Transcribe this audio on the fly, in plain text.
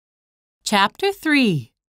Chapter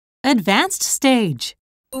 3 Advanced Stage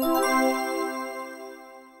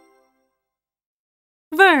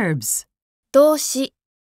Verbs 動詞、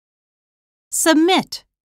 Submit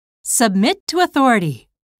Submit to authority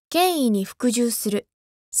権威に服従する、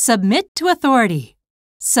 Submit to authority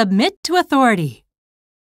Submit to authority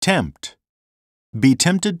Tempt. Be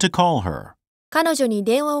tempted to call her. 彼女に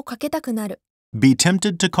電話をかけたくなる、 Be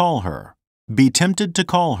tempted to call her. Be tempted to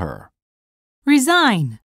call her.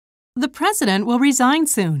 Resign The president will resign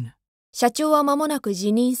soon. 社長は間もなく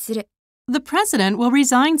辞任する、 The president will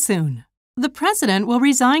resign soon. The president will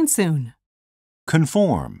resign soon.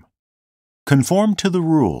 Conform. Conform to the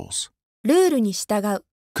rules. ルールに従う、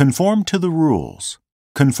 Conform to the rules.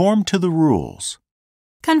 Conform to the rules.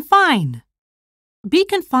 Confine Be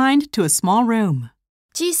confined to a small room.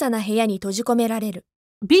 小さな部屋に閉じ込められる、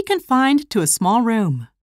 Be confined to a small room.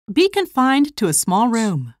 Be confined to a small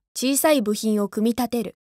room. 小さい部品を組み立て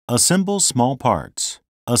る、 Assemble small parts.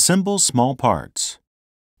 Assemble small parts.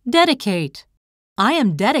 Dedicate I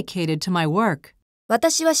am dedicated to my work.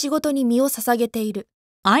 私は仕事に身を捧げている、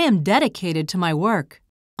 I am dedicated to my work.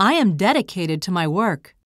 I am dedicated to my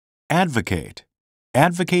work. Advocate.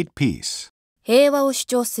 Advocate peace. 平和を主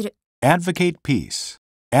張する、 Advocate peace.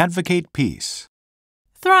 Advocate peace.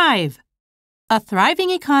 Thrive A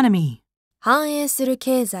thriving economy. 繁栄する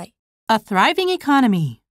経済、 A thriving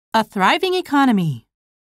economy. A thriving economy.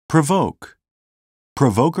 Provoke.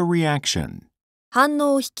 Provoke a reaction. 反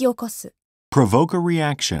応を引き起こす、 Provoke a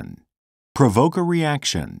reaction. Provoke a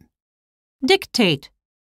reaction. Dictate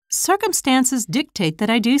Circumstances dictate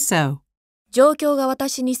that I do so. 状況が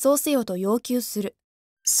私にそうせよと要求する、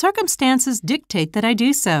 Circumstances dictate that I do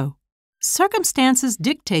so. Circumstances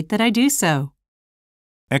dictate that I do so.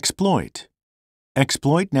 Exploit.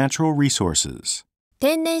 Exploit natural resources.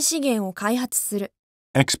 天然資源を開発する、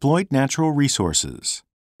 Exploit natural resources.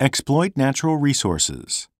 Exploit natural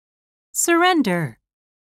resources. Surrender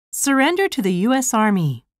Surrender to the U.S.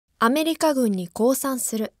 Army. アメリカ軍に降参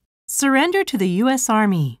する、 Surrender to the U.S.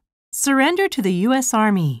 Army. Surrender to the U.S.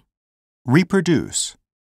 Army. Reproduce.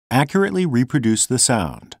 Accurately reproduce the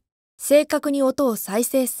sound. 正確に音を再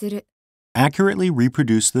生する、 Accurately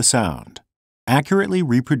reproduce the sound. Accurately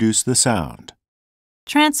reproduce the sound.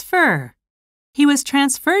 Transfer He was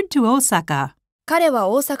transferred to Osaka. 彼は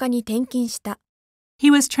大阪に転勤した、 He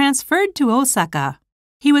was transferred to Osaka.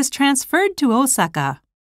 He was transferred to Osaka.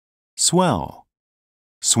 Swell.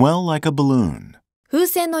 Swell like a balloon. 風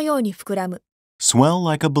船のように膨らむ、 Swell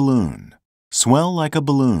like a balloon. Swell like a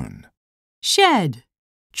balloon. Shed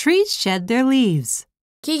Trees shed their leaves.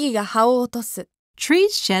 木々が葉を落とす、 Trees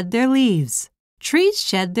shed their leaves. Trees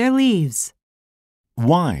shed their leaves.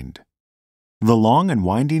 Wind. The long and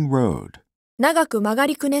winding road. 長く曲が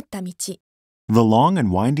りくねった道、 The long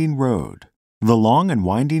and winding road. The long and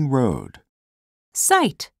winding road.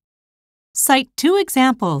 Cite Cite two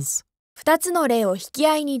examples. 二つの例を引き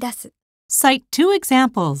合いに出す、 Cite two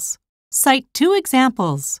examples. Cite two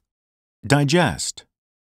examples. Digest.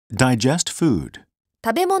 Digest food.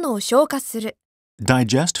 食べ物を消化する、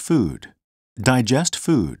 Digest food. Digest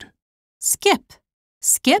food. Skip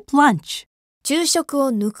Skip lunch. 昼食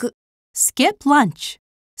を抜く、 Skip lunch.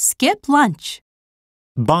 Skip lunch.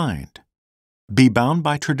 Bind. Be bound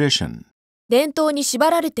by tradition. 伝統に縛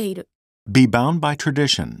られている、 Be bound by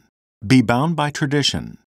tradition. Be bound by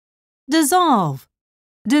tradition. Dissolve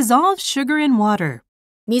Dissolve sugar in water.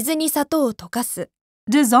 水に砂糖を溶かす、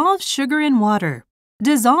 Dissolve sugar in water.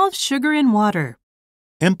 Dissolve sugar in water.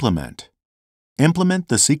 Implement. Implement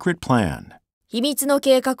the secret plan. 秘密の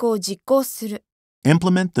計画を実行する、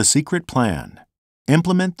 Implement the secret plan.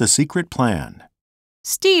 Implement the secret plan.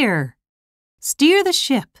 Steer Steer the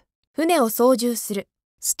ship. 船を操縦する、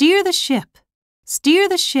 Steer the ship. Steer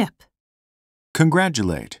the ship.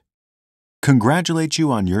 Congratulate. Congratulate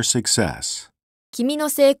you on your success. 君の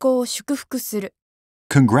成功を祝福する、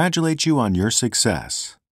 Congratulate you on your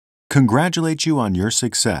success. Congratulate you on your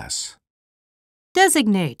success.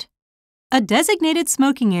 Designate A designated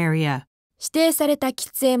smoking area. 指定された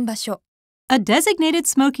喫煙場所、 A designated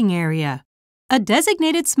smoking area. A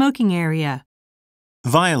designated smoking area.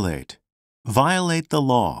 Violate. Violate the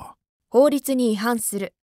law. 法律に違反す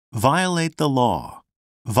る、 Violate the law.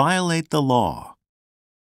 Violate the law.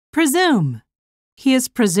 Presume He is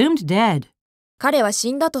presumed dead. 彼は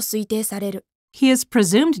死んだと推定される、 He is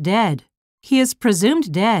presumed dead. He is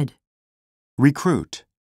presumed dead. Recruit.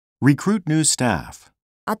 Recruit new staff.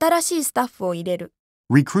 新しいスタッフを入れる、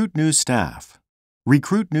 Recruit new staff.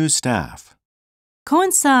 Recruit new staff.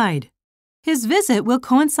 Coincide His visit will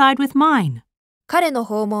coincide with mine. 彼の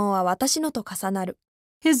訪問は私のと重なる、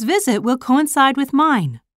 His visit will coincide with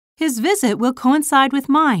mine. His visit will coincide with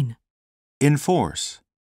mine. Enforce.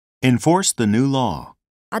 Enforce the new law.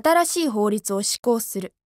 新しい法律を施行す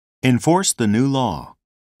る。Enforce the new law.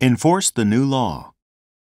 Enforce the new law.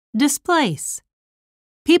 Displace.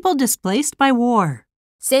 People displaced by war.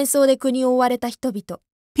 戦争で国を追われた人々。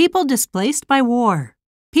People displaced by war.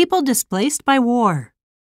 People displaced by war.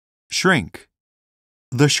 Shrink.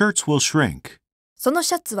 The shirts will shrink. その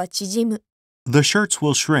シャツは縮む。The shirts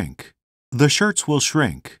will shrink. The shirts will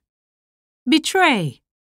shrink. Betray.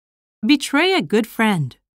 Betray a good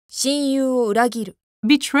friend. 親友を裏切る。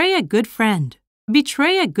Betray a good friend.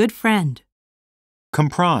 Betray a good friend.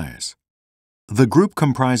 Comprise. The group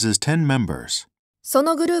comprises 10 members. そ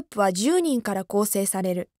のグループは10人から構成さ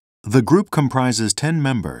れる。The group comprises 10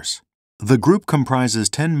 members. The group comprises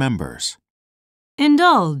 10 members.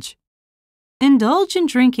 Indulge. Indulge in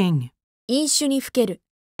drinking. 飲酒にふける。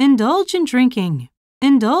Indulge in drinking.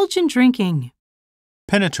 Indulge in drinking.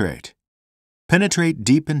 Penetrate. Penetrate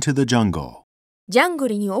deep into the jungle. ジャング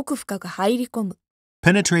ルに奥深く入り込む。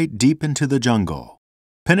Penetrate deep into the jungle.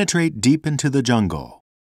 Penetrate deep into the jungle.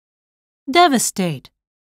 Devastate.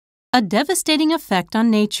 A devastating effect on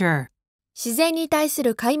nature. 自然に対す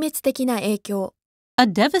る壊滅的な影響。A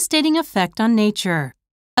devastating effect on nature.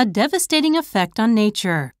 A devastating effect on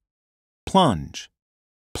nature. Plunge.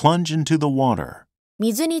 Plunge into the water.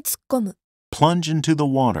 水に突っ込む。Plunge into the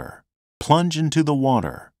water. Plunge into the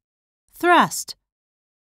water. Thrust.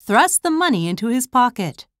 Thrust the money into his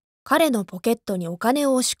pocket. 彼のポケットにお金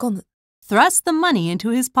を押し込む。Thrust the money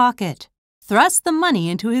into his pocket. Thrust the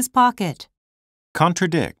money into his pocket.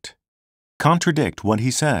 Contradict. Contradict what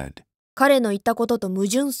he said. 彼の言ったことと矛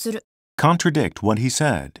盾する。Contradict what he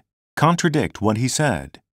said. Contradict what he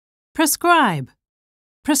said. Prescribe.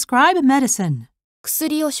 Prescribe medicine.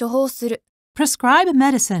 薬を処方する。Prescribe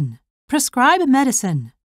medicine. Prescribe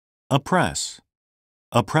medicine. Oppress.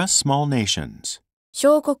 Oppress small nations.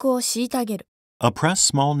 小国を虐げる。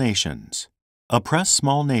Oppress small nations. Oppress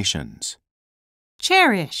small nations.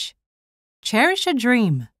 Cherish. Cherish a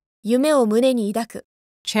dream. 夢を胸に抱く。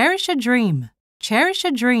Cherish a dream. Cherish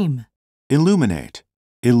a dream. Illuminate.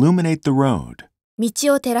 Illuminate the road.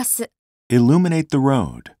 道を照らす。Illuminate the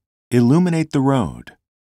road. Illuminate the road.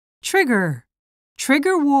 Trigger.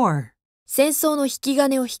 Trigger war. 戦争の引き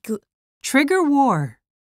金を引く。Trigger war.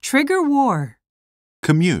 Trigger war.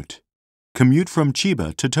 Commute. Commute from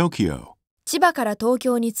Chiba to Tokyo. 千葉から東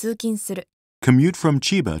京に通勤する。Commute from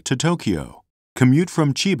Chiba to Tokyo. Commute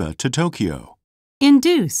from Chiba to Tokyo.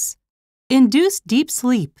 Induce. Induce deep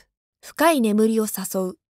sleep. 深い眠りを誘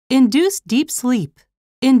う。Induce deep sleep.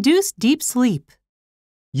 Induce deep sleep.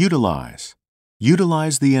 Utilize.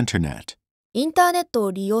 Utilize the internet. インターネット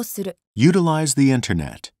を利用する。Utilize the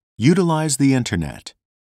internet. Utilize the internet.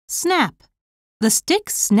 Snap. The stick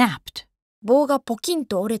snapped. 棒がポキン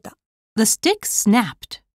と折れた。The stick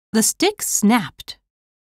snapped. The stick snapped.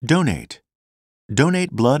 Donate.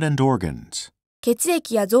 Donate blood and organs. 血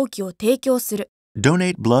液や臓器を提供する。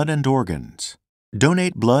Donate blood and organs.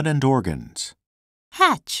 Donate blood and organs.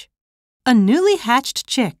 Hatch. A newly hatched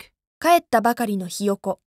chick. 帰ったばかりのひよ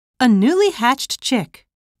こ。A newly hatched chick.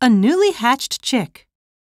 A newly hatched chick.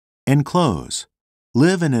 Enclose.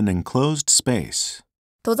 Live in an enclosed space.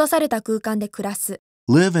 閉ざされた空間で暮らす。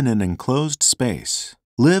Live in an enclosed space.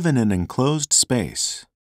 Live in an enclosed space.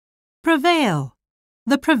 Prevail.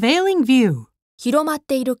 The prevailing view. 広まっ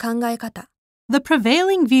ている考え方。The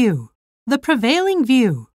prevailing view. The prevailing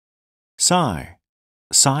view. Sigh.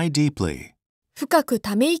 Sigh deeply. 深く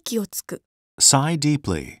ため息をつく。Sigh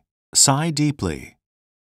deeply. Sigh deeply.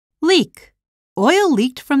 Leak. Oil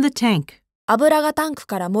leaked from the tank. 油がタンク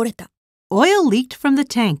から漏れた。Oil leaked from the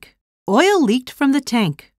tank. Oil leaked from the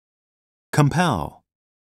tank. Compel.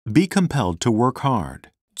 Be compelled to work hard.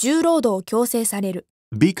 重労働を強制される。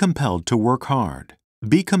Be compelled to work hard.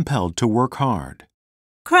 Be compelled to work hard.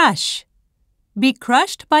 Crush. Be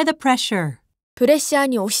crushed by the pressure. プレッシャー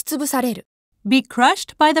に押しつぶされる。Be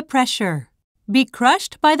crushed by the pressure. Be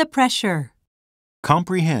crushed by the pressure.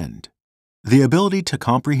 Comprehend. The ability to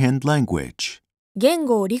comprehend language. 言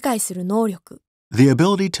語を理解する能力。The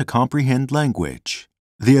ability to comprehend language.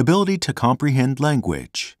 The ability to comprehend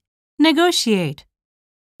language. Negotiate.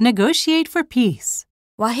 Negotiate for peace.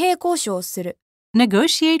 和平交渉をする。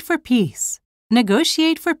Negotiate for peace.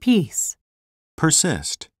 Negotiate for peace.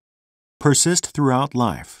 Persist. Persist throughout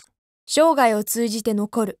life. 生涯を通じて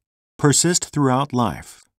残る。Persist throughout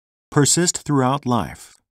life. Persist throughout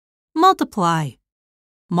life. Multiply.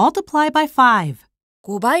 Multiply by 5.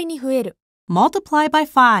 5倍に増える。Multiply by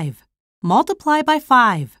 5. Multiply by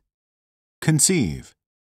 5. Conceive.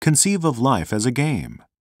 Conceive of life as a game.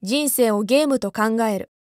 人生をゲームと考える。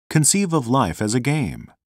Conceive of life as a game.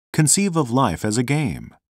 Conceive of life as a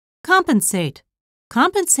game. Compensate.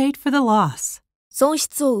 Compensate for the loss. 損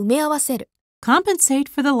失を埋め合わせる。Compensate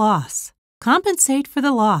for the loss. Compensate for the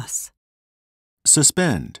loss.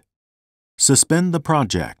 Suspend. Suspend the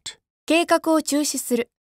project. 計画を中止する。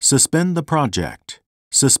Suspend the project.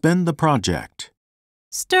 Suspend the project.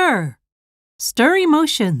 Stir. Stir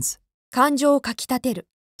emotions. 感情をかきたてる。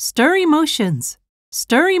Stir emotions.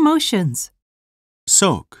 Stir emotions.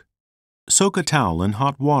 Soak. Soak a towel in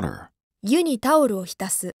hot water. 湯にタオルを浸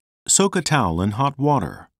す。Soak a towel in hot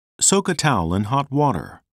water. Soak a towel in hot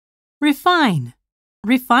water. Refine.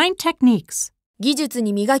 Refine techniques. 技術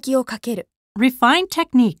に磨きをかける。Refine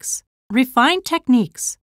techniques. Refine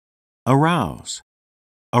techniques. Arouse.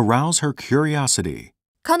 Arouse her curiosity.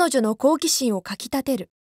 彼女の好奇心をかきたてる。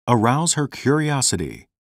Arouse her curiosity.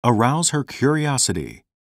 Arouse her curiosity.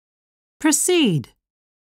 Proceed.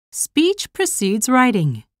 Speech precedes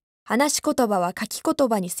writing. 話し言葉は書き言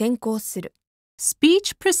葉に先行する。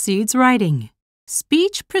Speech precedes writing.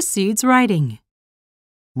 Speech precedes writing.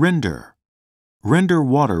 Render. Render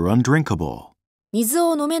water undrinkable. 水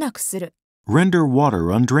を飲めなくする。Render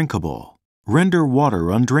water undrinkable. Render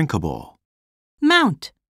water undrinkable.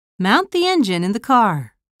 Mount. Mount the engine in the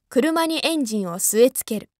car. 車にエンジンを据え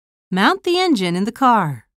付ける。Mount the engine in the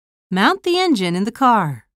car. Mount the engine in the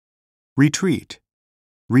car. Retreat.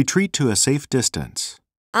 Retreat to a safe distance.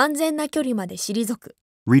 安全な距離まで退く。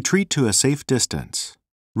Retreat to a safe distance.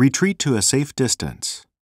 Retreat to a safe distance.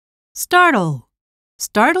 Startle.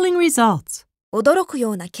 Startling results. 驚く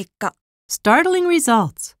ような結果。Startling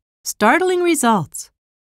results. Startling results.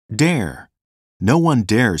 Dare. No one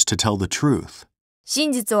dares to tell the truth.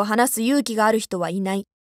 真実を話す勇気がある人はいない。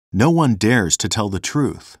No one dares to tell the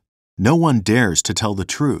truth. No one dares to tell the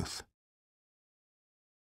truth.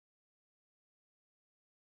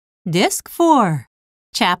 Disc 4.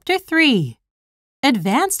 Chapter 3.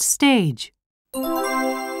 Advanced Stage.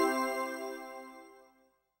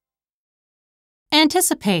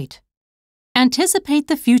 Anticipate. Anticipate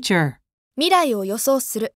the future. 未来を予想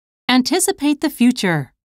する。Anticipate the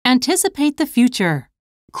future. Anticipate the future.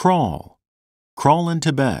 Crawl. Crawl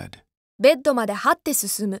into bed. ベッドまで這って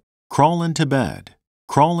進む。Crawl into bed.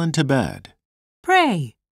 Crawl into bed.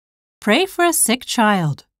 Pray. Pray for a sick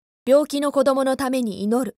child. 病気の子供のために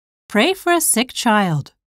祈る。Pray for a sick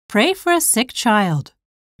child. Pray for a sick child.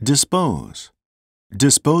 Dispose.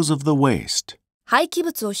 Dispose of the waste. 廃棄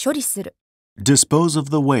物を処理する。Dispose of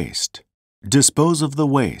the waste. Dispose of the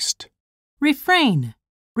waste. Refrain.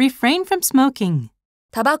 Refrain from smoking.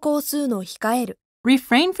 タバコを吸うのを控える。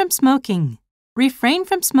Refrain from smoking. Refrain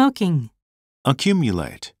from smoking.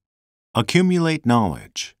 Accumulate. Accumulate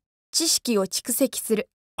knowledge. 知識を蓄積する。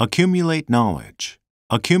Accumulate knowledge.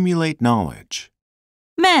 Accumulate knowledge.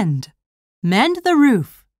 Mend. Mend the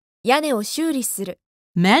roof. 屋根を修理する。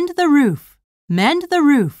Mend the roof. Mend the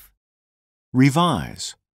roof.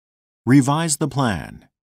 Revise. Revise the plan.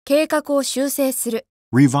 計画を修正する。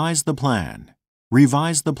Revise the plan.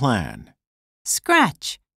 Revise the plan.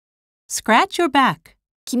 Scratch. Scratch your back.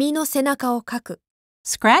 君の背中をかく。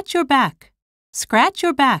Scratch your back. Scratch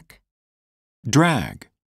your back. Drag.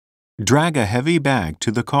 Drag a heavy bag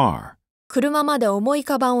to the car. 車まで重い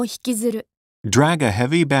カバンを引きずる。Drag a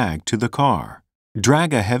heavy bag to the car.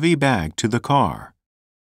 Drag a heavy bag to the car.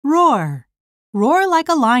 Roar. Roar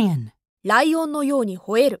like a lion. ライオンのように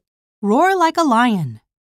吠える。Roar like a lion.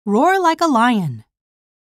 Roar like a lion.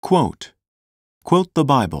 Quote. Quote the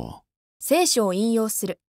Bible. 聖書を引用す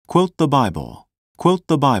る。Quote the Bible. Quote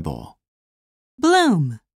the Bible.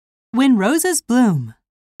 Bloom. When roses bloom.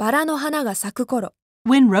 バラの花が咲く頃。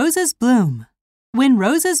When roses bloom. When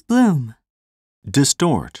roses bloom.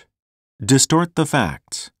 Distort. Distort the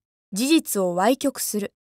facts. 事実を歪曲す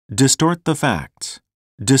る。Distort the facts.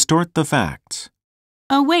 Distort the facts.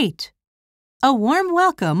 Await. A warm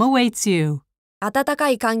welcome awaits you. 温か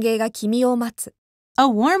い歓迎が君を待つ。A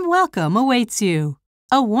warm welcome awaits you.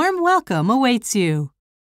 A warm welcome awaits you.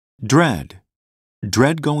 Dread.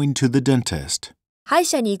 Dread going to the dentist. 歯医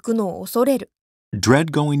者に行くのを恐れる。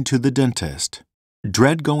Dread going to the dentist.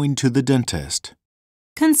 Dread going to the dentist.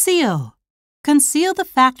 Conceal. Conceal the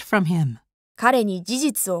fact from him. 彼に事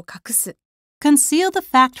実を隠す。Conceal the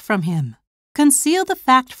fact from him. Conceal the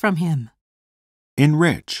fact from him.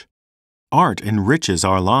 Enrich. Art enriches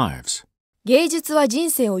our lives. 芸術は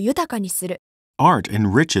人生を豊かにする。Art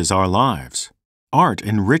enriches our lives. Art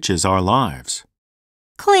enriches our lives.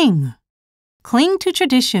 Cling. Cling to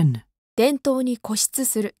tradition. 伝統に固執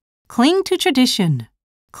する。Cling to tradition.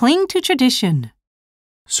 Cling to tradition.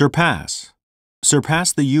 Surpass.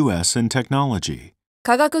 Surpass the U.S. in technology.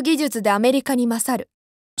 科学技術でアメリカに勝る。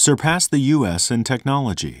Surpass the U.S. in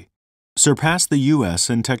technology. Surpass the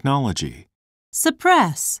U.S. in technology.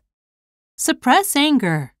 Suppress. Suppress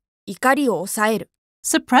anger. 怒りを抑える。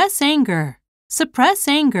Suppress anger. Suppress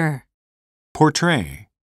anger. Portray.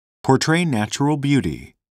 Portray natural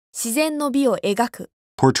beauty. 自然の美を描く。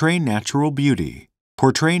Portray natural beauty.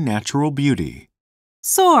 Portray natural beauty.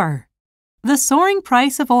 Soar. The soaring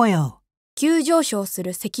price of oil. 急上昇す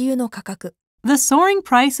る石油の価格。The soaring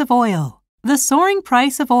price of oil. The soaring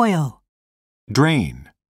price of oil. Drain.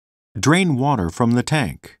 Drain water from the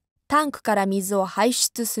tank. タンクから水を排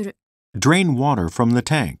出する。Drain water from the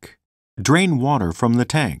tank. Drain water from the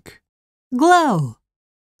tank. Glow.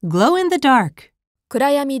 Glow in the dark.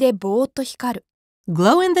 暗闇でぼーっと光る。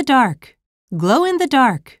Glow in the dark. Glow in the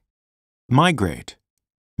dark. Migrate.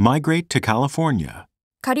 Migrate to California.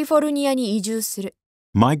 カリフォルニアに移住する。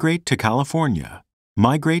Migrate to California.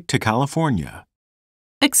 Migrate to California.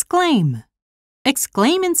 Exclaim.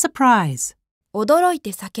 Exclaim in surprise. 驚い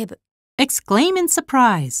て叫ぶ。Exclaim in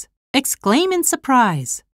surprise. Exclaim in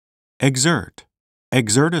surprise. Exert.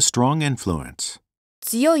 Exert a strong influence.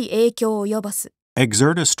 強い影響を及ぼす。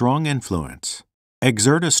Exert a strong influence.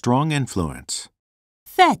 Exert a strong influence.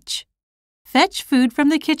 Fetch. Fetch food from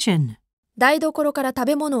the kitchen. 台所から食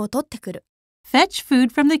べ物を取ってくる。Fetch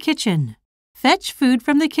food from the kitchen. Fetch food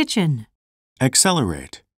from the kitchen.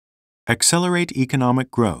 Accelerate. Accelerate economic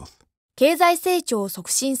growth. 経済成長を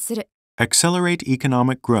促進する。Accelerate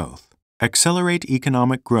economic growth. Accelerate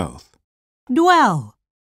economic growth. Dwell.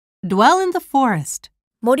 Dwell in the forest.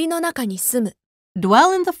 森の中に住む。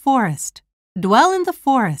Dwell in the forest. Dwell in the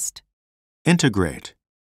forest. Integrate.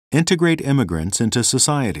 Integrate immigrants into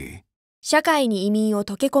society. 社会に移民を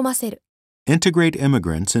溶け込ませる。Integrate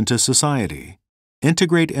immigrants into society.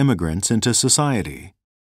 Integrate immigrants into society.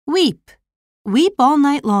 Weep. Weep all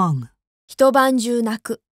night long. 一晩中泣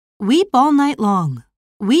く。Weep all night long.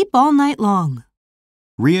 Weep all night long.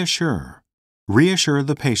 Reassure. Reassure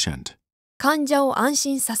the patient. 患者を安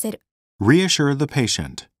心させる。Reassure the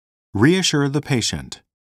patient. Reassure the patient.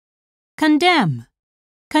 Condemn.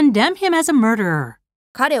 Condemn him as a murderer.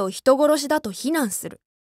 彼を人殺しだと非難する。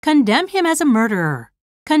Condemn him as a murderer.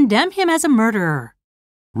 Condemn him as a murderer.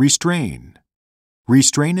 Restrain.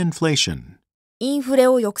 Restrain inflation. インフレ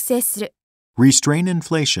を抑制する。Restrain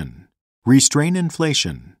inflation. Restrain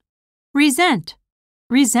inflation. Resent.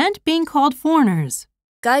 Resent being called foreigners.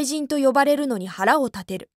 外人と呼ばれるのに腹を立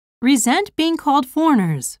てる。Resent being called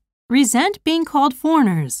foreigners. Resent being called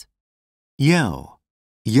foreigners. Yell.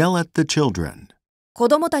 Yell at the children. 子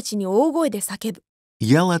供たちに大声で叫ぶ。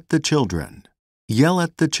Yell at the children. Yell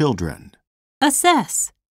at the children.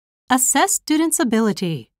 Assess. Assess students'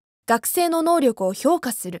 ability. 学生の能力を評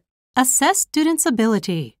価する。Assess students'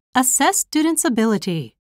 ability. Assess students'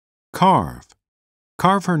 ability. Carve.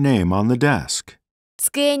 Carve her name on the desk.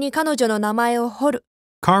 机に彼女の名前を彫る。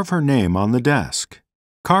Carve her name on the desk.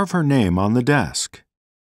 Carve her name on the desk.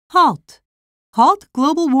 Halt. Halt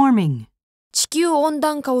global warming. 地球温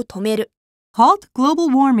暖化を止める。Halt global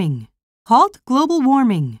warming. Halt global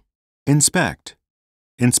warming. Inspect.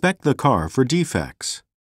 Inspect the car for defects.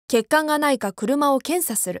 欠陥がないか車を検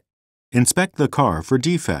査する。Inspect the car for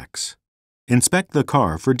defects. Inspect the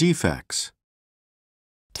car for defects.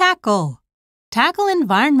 Tackle. Tackle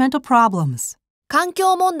environmental problems. 環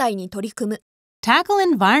境問題に取り組む。Tackle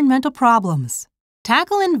environmental problems.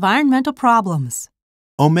 Tackle environmental problems.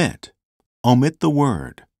 Omit. Omit the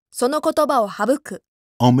word. その言葉を省く。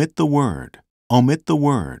Omit the word. Omit the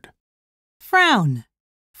word. Frown.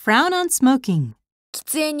 Frown on smoking.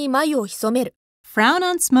 喫煙に眉を潜める。Frown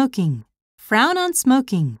on smoking. Frown on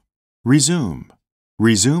smoking. Resume.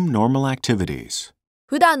 Resume normal activities.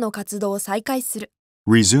 普段の活動を再開する。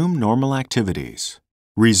Resume normal activities.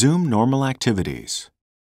 Resume normal activities.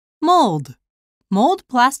 Mold. Mold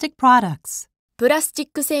plastic products. プラスチッ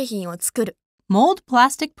ク製品を作る。Mold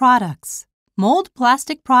plastic products. Mold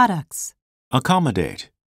plastic products. Accommodate.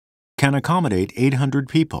 Can accommodate 800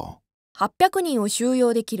 people. 800人を収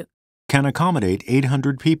容できる。Can accommodate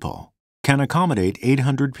 800 people. Can accommodate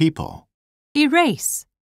 800 people. Erase.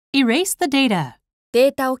 Erase the data. デ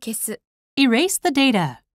ータを消す。Erase the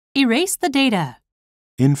data. Erase the data.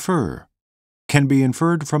 Infer. Can be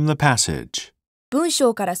inferred from the passage. 文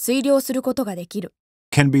章から推量することができる。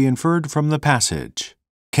Can be inferred from the passage.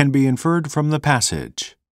 Can be inferred from the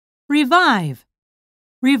passage. Revive.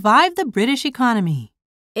 Revive the British economy.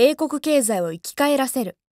 英国経済を生き返らせ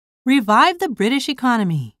る。Revive the British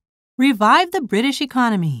economy. Revive the British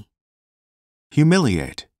economy.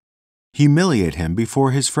 Humiliate. Humiliate him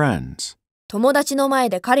before his friends. 友達の前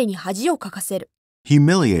で彼に恥をかかせる。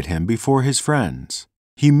Humiliate him before his friends.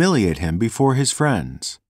 Humiliate him before his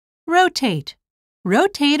friends. Rotate.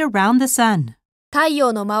 Rotate around the sun. 太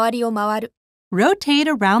陽の周りを回る。Rotate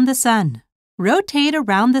around the sun. Rotate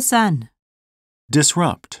around the sun.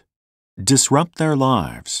 Disrupt. Disrupt their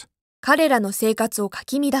lives. 彼らの生活をか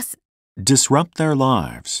き乱す。Disrupt their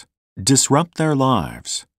lives. Disrupt their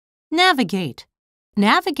lives. Navigate.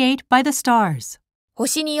 Navigate by the stars.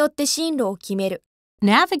 星によって進路を決める。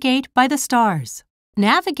Navigate by the stars.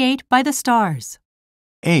 Navigate by the stars.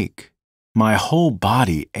 Ache. My whole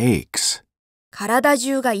body aches. 体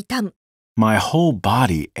中が痛む。My whole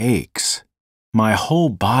body aches. My whole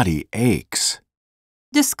body aches.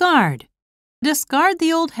 Discard. Discard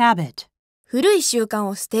the old habit. 古い習慣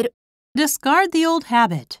を捨てる。Discard the old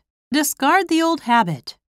habit. Discard the old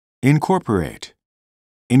habit. Incorporate.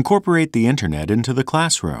 Incorporate the internet into the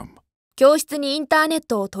classroom. 教室にインターネッ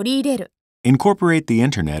トを取り入れる。Incorporate the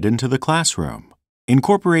internet into the classroom.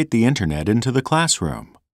 Incorporate the internet into the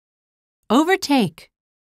classroom. Overtake.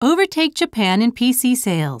 Overtake Japan in PC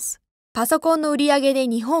sales. パソコンの売り上げで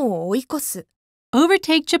日本を追い越す。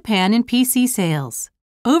Overtake Japan in PC sales.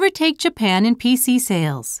 Overtake Japan in PC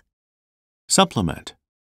sales. Supplement.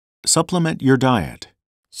 Supplement your diet.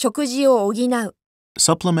 食事を補う。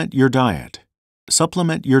Supplement your diet.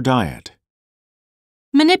 Supplement your diet.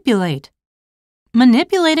 Manipulate.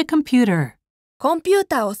 Manipulate a computer. コンピュー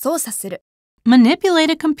ターを操作する。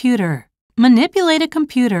Manipulate a computer. Manipulate a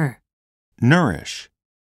computer. Nourish.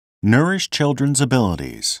 Nourish children's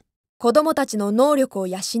abilities. 子供たちの能力を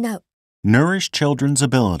養う。Nourish children's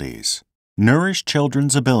abilities. Nourish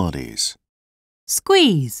children's abilities.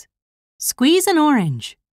 Squeeze. Squeeze an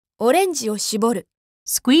orange. オレンジを絞る。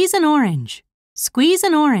Squeeze an orange. Squeeze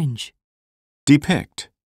an orange. Depict.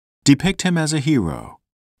 Depict him as a hero.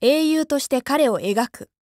 英雄として彼を描く。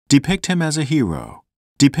Depict him as a hero.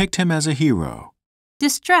 Depict him as a hero.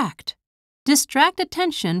 Distract. Distract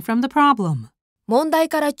attention from the problem. 問題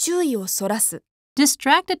から注意をそらす。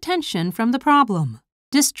Distract attention from the problem.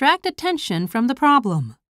 Distract attention from the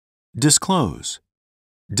problem. Disclose.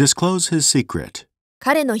 Disclose his secret.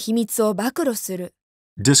 彼の秘密を暴露する。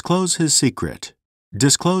Disclose his secret.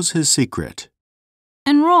 Disclose his secret.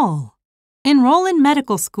 Enroll. Enroll in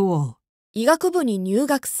medical school. 医学部に入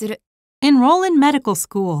学する。Enroll in medical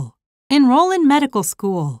school. Enroll in medical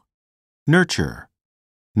school. Nurture.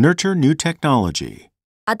 Nurture new technology.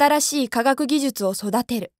 新しい科学技術を育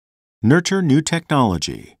てる。Nurture new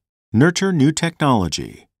technology. Nurture new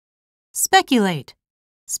technology. Speculate.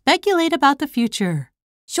 Speculate about the future.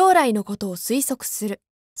 将来のことを推測する。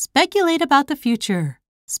Speculate about the future.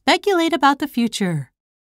 Speculate about the future.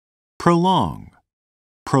 Prolong.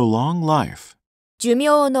 Prolong life. 寿命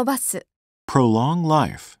を延ばす。Prolong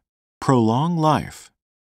life. Prolong life.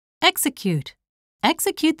 Execute.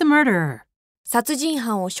 Execute the murderer. 殺人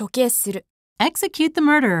犯を処刑する。Execute the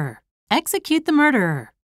murderer. Execute the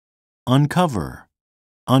murderer. Uncover.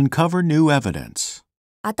 Uncover new evidence.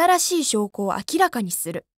 新しい証拠を明らかに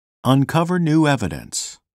する。Uncover new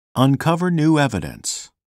evidence. Uncover new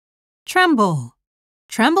evidence. Tremble.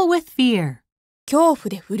 Tremble with fear. 恐怖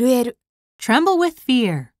で震える。Tremble with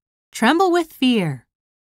fear. Tremble with fear.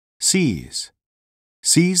 Seize.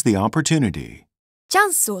 Seize the opportunity. チャ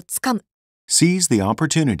ンスをつかむ。Seize the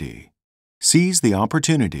opportunity. Seize the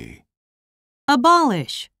opportunity.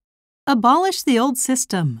 Abolish. Abolish the old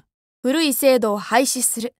system. 古い制度を廃止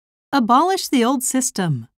する。Abolish the old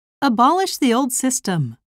system. Abolish the old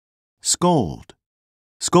system. Scold.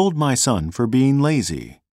 Scold my son for being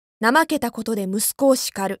lazy. 怠けたことで息子を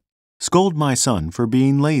叱る。Scold my son for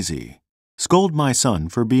being lazy. Scold my son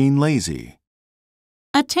for being lazy.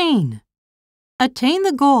 Attain. Attain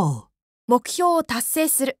the goal. 目標を達成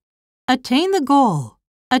する。Attain the goal.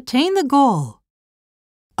 Attain the goal.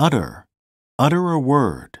 Utter. Utter a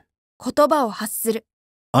word. 言葉を発する。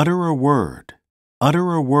Utter a word.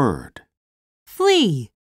 Utter a word.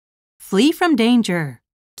 Flee. Flee from danger.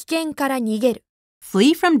 危険から逃げる。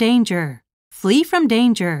Flee from danger. Flee from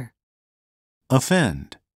danger.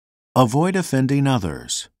 Offend. Avoid offending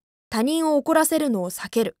others. 他人を怒らせるのを避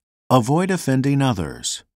ける。Avoid offending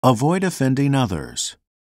others. Avoid offending others.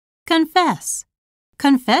 Confess.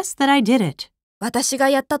 Confess that I did it. 私が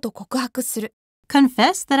やったと告白する。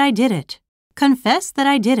Confess that I did it. Confess that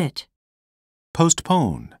I did it.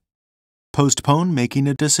 Postpone. Postpone making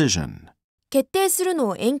a decision. 決定するの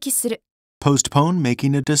を延期する。Postpone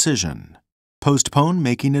making a decision. Postpone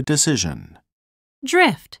making a decision.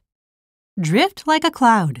 Drift. Drift like a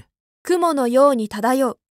cloud. 雲のように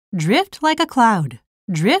漂う。Drift like a cloud.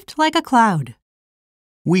 Drift like a cloud.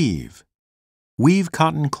 Weave. Weave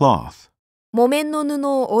cotton cloth. 木綿の布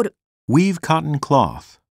を織る。Weave cotton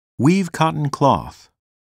cloth. Weave cotton cloth.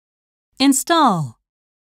 Install.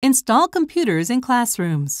 Install computers in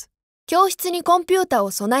classrooms. 教室にコンピューター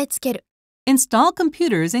を備え付ける。Install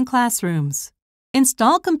computers in classrooms.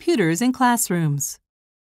 Install computers in classrooms.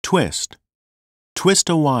 Twist.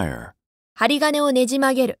 Twist a wire. 針金をねじ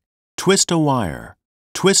曲げる。Twist a wire.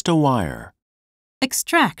 Twist a wire.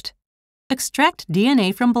 Extract. Extract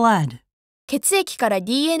DNA from blood. 血液から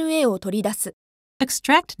DNA を取り出す。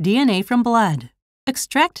Extract DNA from blood.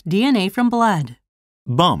 Extract DNA from blood.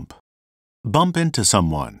 Bump. Bump into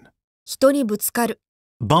someone. 人にぶつかる。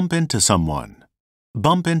Bump into someone.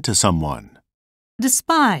 Bump into someone.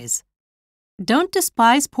 Despise. Don't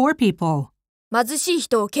despise poor people. 貧しい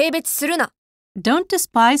人を軽蔑するな。Don't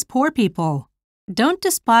despise poor people. Don't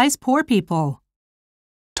despise poor people.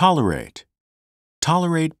 Tolerate.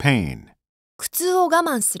 Tolerate pain. 苦痛を我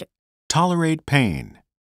慢する。Tolerate pain.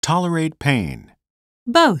 Tolerate pain.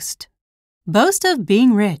 Boast. Boast of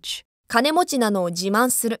being rich. 金持ちなのを自慢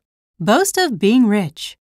する。Boast of being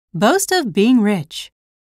rich. Boast of being rich.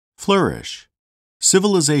 Flourish.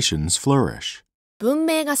 Civilizations flourish. 文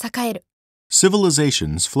明が栄える。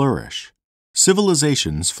Civilizations flourish.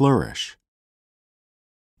 Civilizations flourish.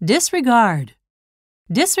 Disregard.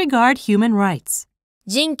 Disregard human rights.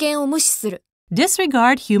 人権を無視する。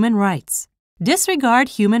Disregard human rights. Disregard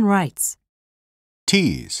human rights.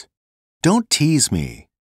 Tease. Don't tease me.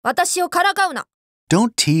 私をからかうな。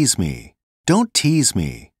Don't tease me. Don't tease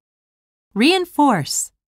me.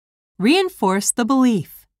 Reinforce. Reinforce the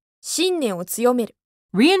belief. 信念を強める。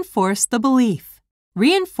Reinforce the belief.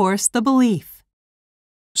 Reinforce the belief.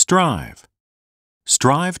 Strive.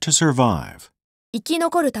 Strive to survive. 生き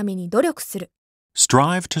残るために努力する。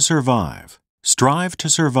Strive to survive. Strive to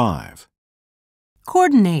survive.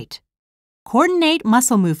 Coordinate. Coordinate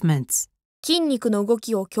muscle movements. 筋肉の動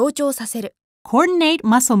きを強調させる。Coordinate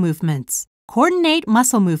muscle movements. Coordinate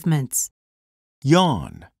muscle movements.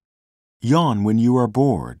 Yawn. Yawn when you are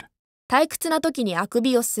bored. 退屈な時にあく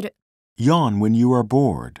びをする。Yawn when you are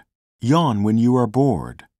bored. Yawn when you are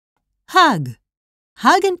bored. Hug.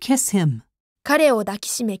 Hug and kiss him. 彼を抱き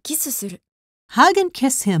しめキスする。Hug and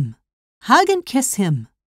kiss him. Hug and kiss him.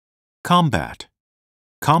 Combat.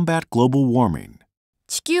 Combat global warming.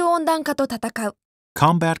 地球温暖化と戦う。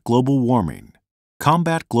Combat global warming.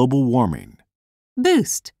 Combat global warming.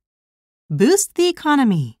 Boost. Boost the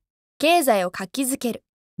economy. 経済を活気づける。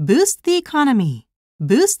Boost the economy.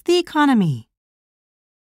 Boost the economy.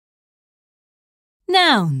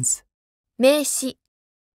 Nouns. 名詞。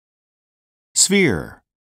Sphere.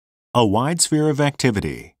 A wide sphere of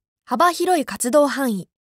activity. 幅広い活動範囲。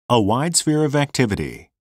A wide sphere of activity.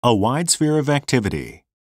 A wide sphere of activity.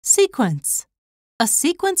 Sequence. A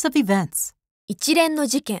sequence of events. 一連の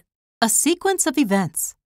事件。A sequence of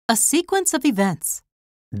events. A sequence of events.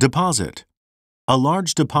 Deposit. A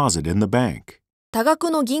large deposit in the bank. 多額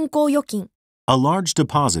の銀行預金。A large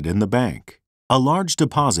deposit in the bank. A large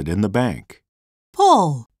deposit in the bank.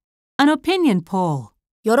 Poll. An opinion poll.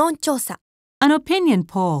 世論調査。An opinion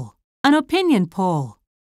poll. An opinion poll.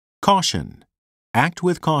 Caution. Act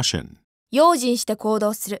with caution. 用心して行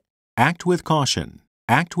動する。Act with caution.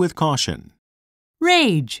 Act with caution.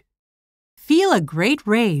 Rage. Feel a great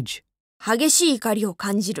rage. 激しい怒りを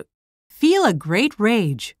感じる。Feel a great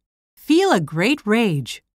rage. Feel a great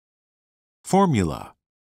rage. Formula.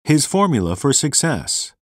 His formula for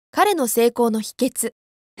success. 彼の成功の秘訣。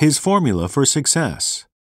His formula for success.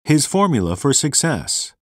 His formula for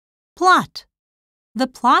success. Plot. The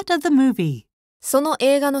plot of the movie. その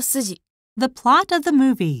映画の筋。The plot of the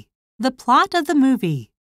movie. The plot of the movie.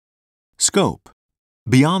 Scope.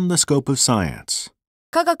 Beyond the scope of science.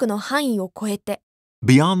 科学の範囲を超えて。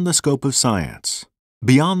Beyond the scope of science.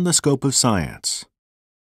 Beyond the scope of science.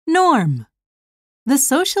 Norm. The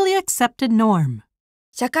socially accepted norm.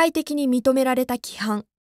 社会的に認められた規範。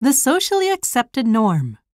The socially accepted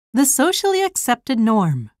norm. The socially accepted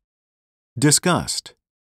norm. Disgust.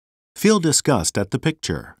 Feel disgust at the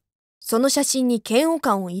picture. その写真に嫌悪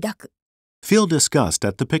感を抱く。Feel disgust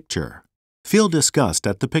at the picture. Feel disgust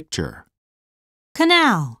at the picture.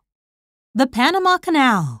 Canal. The Panama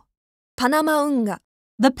Canal. パナマ運河。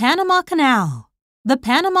The Panama Canal. The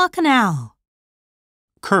Panama Canal.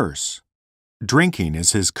 Curse. Drinking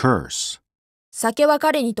is his curse. 酒は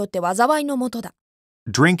彼にとって災いのもとだ。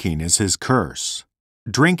Drinking is his curse.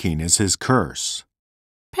 Drinking is his curse.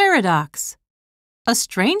 Paradox. A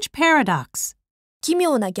strange paradox. 奇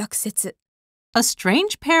妙な逆説。A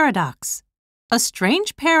strange paradox. A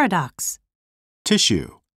strange paradox.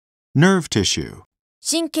 Tissue. Nerve tissue.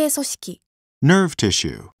 神経組織。Nerve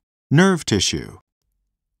tissue. Nerve tissue.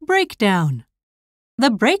 Breakdown. The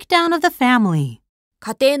breakdown of the family.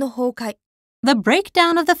 家庭の崩壊。The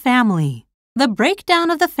breakdown of the family. The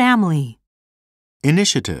breakdown of the family.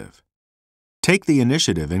 Initiative. Take the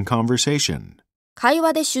initiative in conversation. 会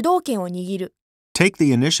話で主導権を握る。Take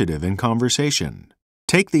the initiative in conversation.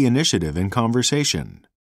 Take the initiative in conversation.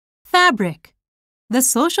 Fabric. The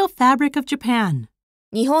social fabric of Japan.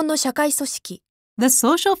 日本の社会組織。The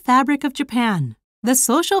social fabric of Japan. The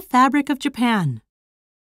social fabric of Japan.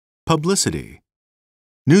 Publicity.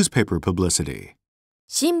 Newspaper publicity.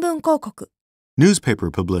 新聞広告。Newspaper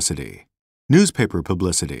publicity. Newspaper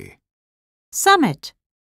publicity. Summit.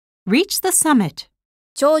 Reach the summit.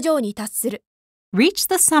 頂上に達する。Reach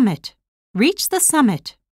the summit. Reach the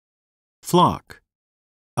summit. Flock.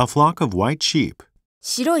 A flock of white sheep.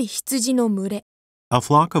 白い羊の群れ。A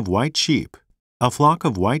flock of white sheep. A flock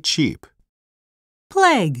of white sheep.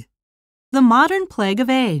 Plague. The modern plague of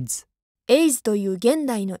AIDS. エイズという現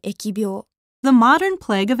代の疫病。The modern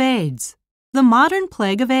plague of AIDS. The modern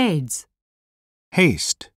plague of AIDS.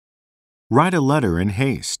 Haste. Write a letter in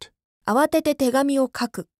haste. 慌てて手紙を書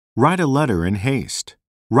く。Write a letter in haste.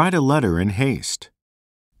 Write a letter in haste.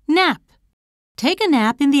 Nap. Take a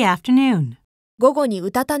nap in the afternoon. 午後に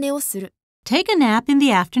うたた寝をする。Take a nap in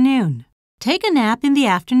the afternoon. Take a nap in the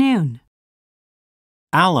afternoon.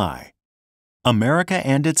 Ally. America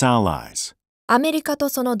and its allies. アメリカと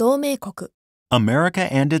その同盟国。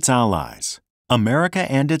America and its allies.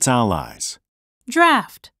 America and its allies.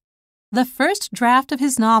 Draft. The first draft of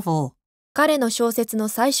his novel. 彼の小説の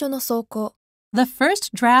最初の草稿。The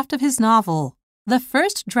first draft of his novel. The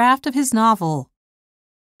first draft of his novel.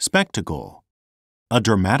 Spectacle. A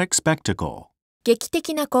dramatic spectacle. 劇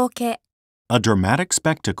的な光景。A dramatic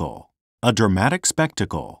spectacle. A dramatic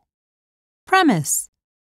spectacle. Premise.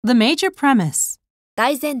 The major premise.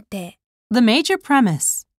 大前提。The major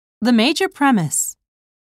premise. The major premise.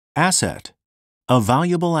 Asset. A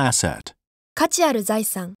valuable asset. 価値ある財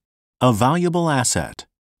産。A valuable asset.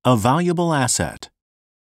 A valuable asset.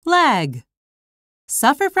 Lag.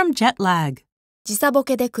 Suffer from jet lag. 時差ボ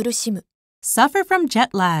ケで苦しむ。Suffer from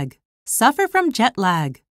jet lag. Suffer from jet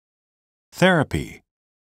lag. Therapy.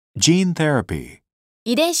 Gene therapy.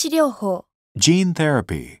 遺伝子療法。Gene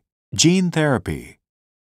therapy. Gene therapy.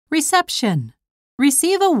 Reception.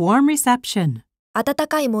 Receive a warm reception. 温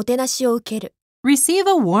かいもてなしを受ける。Receive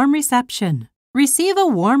a warm reception. Receive a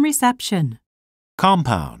warm reception.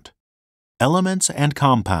 Compound. Elements and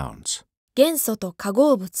compounds. 元素と化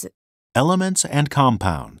合物。Elements and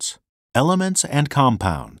compounds. Elements and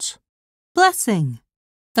compounds. Blessing.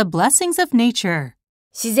 The blessings of nature.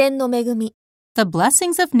 自然の恵み。The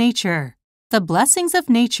blessings of nature. The blessings of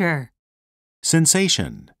nature.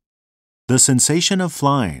 Sensation. The sensation of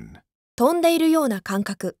flying. 飛んでいるような感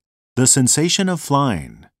覚。The sensation of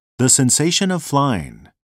flying. The sensation of flying.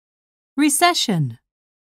 Recession.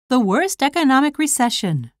 The worst economic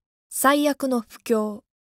recession. 最悪の不況。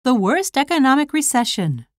The worst economic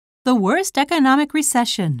recession. The worst economic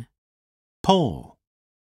recession. Pole.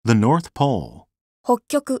 The North Pole. 北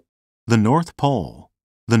極。The North Pole.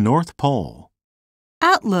 The North Pole.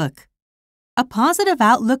 Outlook. A positive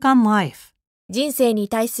outlook on life. 人生に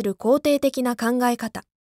対する肯定的な考え方。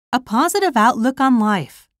A positive outlook on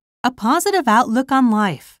life. A positive outlook on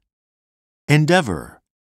life. Endeavor.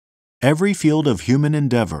 Every field of human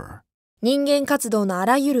endeavor. 人間活動のあ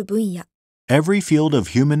らゆる分野。Every field of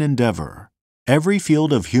human endeavor. Every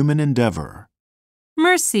field of human endeavor.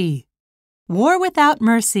 Mercy. War without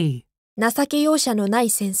mercy. 情け容赦のない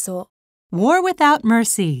戦争。War without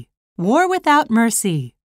mercy. War without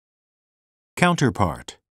mercy.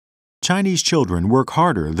 Counterpart. Chinese children work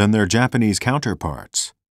harder than their Japanese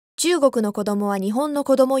counterparts. 中国の子供は日本の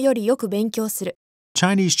子供よりよく勉強する。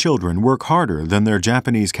Chinese children work harder than their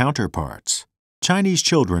Japanese counterparts. Chinese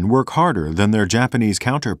children work harder than their Japanese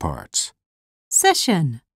counterparts.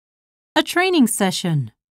 Session. A training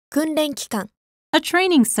session. 訓練期間。A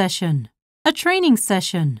training session. A training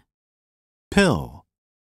session. Pill.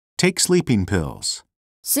 Take sleeping pills.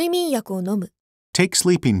 睡眠薬を飲む。Take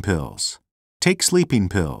sleeping pills. Take sleeping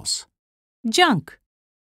pills. Junk.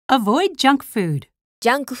 Avoid junk food.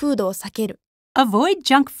 ジャンクフードを避ける。Avoid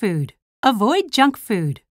junk food. Avoid junk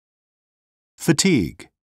food. Fatigue.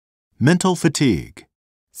 Mental fatigue.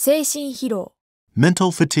 精神疲労。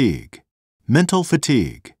Mental fatigue. Mental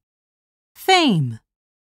fatigue. Fame.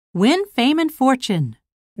 Win fame and fortune.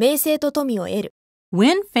 名声と富を得る。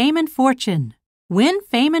Win fame and fortune. Win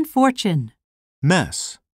fame and fortune.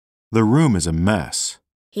 Mess. The room is a mess.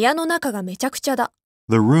 部屋の中がめちゃくちゃだ。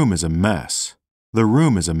The room is a mess. The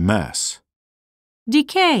room is a mess.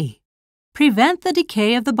 Decay. Prevent the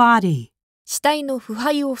decay of the body. 死体の腐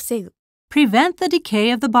敗を防ぐ。Prevent the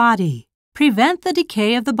decay of the body. Prevent the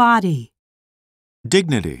decay of the body.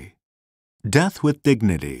 Dignity. Death with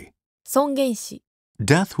dignity. 尊厳死。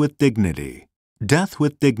Death with dignity. Death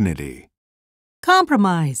with dignity.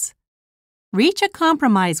 Compromise. Reach a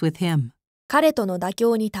compromise with him. 彼との妥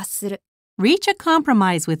協に達する。Reach a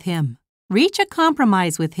compromise with him. Reach a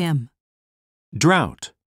compromise with him.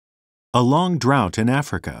 Drought. A long drought in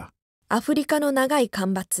Africa. アフリカの長い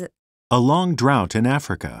干ばつ。A long drought in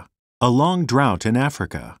Africa. A long drought in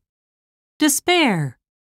Africa. Despair.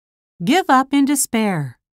 Give up in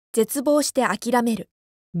despair. 絶望して諦める。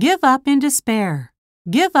Give up in despair.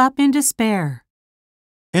 Give up in despair.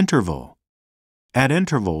 Interval. At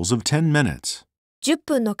intervals of 10 minutes. 10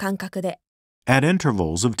分の間隔で。At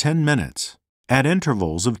intervals of 10 minutes. At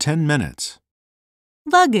intervals of 10 minutes.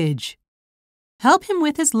 Luggage. Help him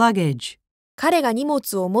with his luggage. 彼が荷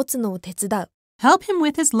物を持つのを手伝う。Help him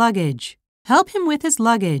with his luggage. Help him with his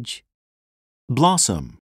luggage.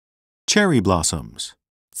 Blossom. Cherry blossoms.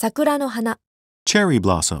 桜の花。Cherry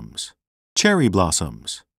blossoms. Cherry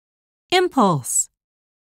blossoms. Impulse.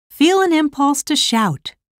 Feel an impulse to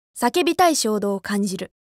shout. 叫びたい衝動を感じ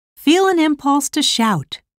る。Feel an impulse to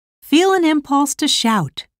shout. Feel an impulse to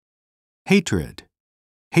shout. Hatred.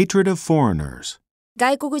 Hatred of foreigners.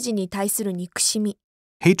 外国人に対する憎しみ。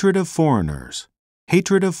Hatred of foreigners.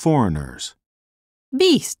 Hatred of foreigners.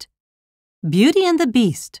 Beast. Beauty and the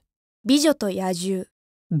Beast. 美女と野獣。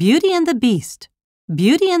Beauty and the Beast.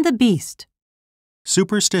 Beauty and the Beast.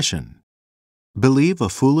 Superstition. Believe a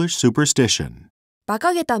foolish superstition. 馬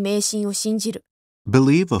鹿げた迷信を信じる。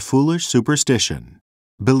Believe a foolish superstition.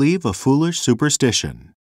 Believe a foolish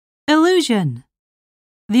superstition. Illusion.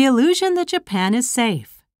 The illusion that Japan is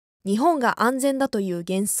safe. 日本が安全だという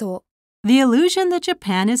幻想。The illusion that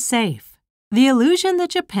Japan is safe. The illusion that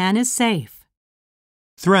Japan is safe.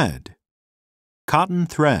 Thread. Cotton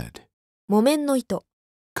thread. 木綿の糸。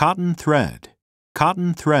Cotton thread.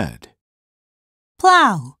 Cotton thread.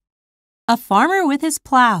 Plow. A farmer with his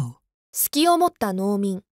plow. 隙を持った農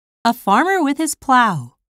民。A farmer with his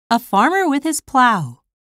plow. A farmer with his plow.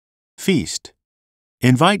 Feast.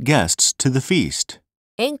 Invite guests to the feast.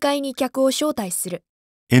 宴会に客を招待する。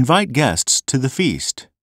Invite guests to the feast.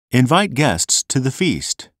 Invite guests to the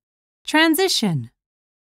feast. Transition.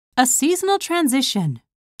 A seasonal transition.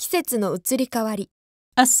 季節の移り変わり。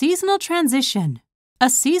A seasonal transition. A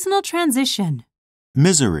seasonal transition.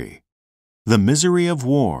 Misery. The misery of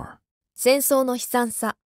war. 戦争の悲惨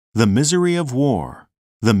さ。The misery of war.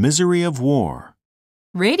 The misery of war.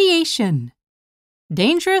 Radiation.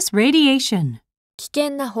 Dangerous radiation. 危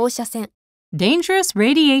険な放射線。Dangerous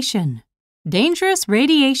radiation. Dangerous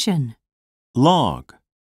radiation. Log.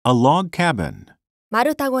 A log cabin.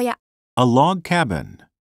 丸太小屋。A log cabin.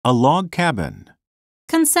 A log cabin.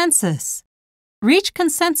 Consensus. Reach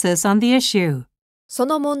consensus on the issue. そ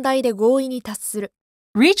の問題で合意に達する。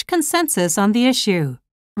Reach consensus on the issue.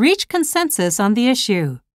 Reach consensus on the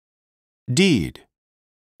issue. Deed.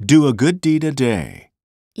 Do a good deed a day.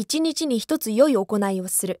 一日に一つ良い行いを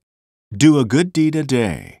する。Do a good deed a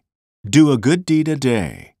day. Do a good deed a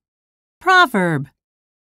day. Proverb.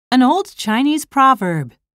 An old Chinese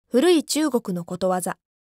proverb. 古い中国のことわざ。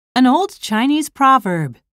An old Chinese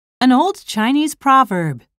proverb. An old Chinese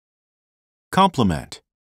proverb. Compliment.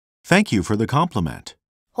 Thank you for the compliment.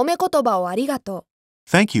 褒め言葉をありがと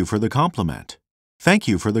Thank you for the compliment. Thank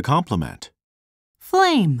you for the compliment.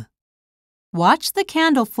 Flame. Watch the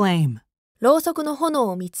candle flame. う。ろうそくの炎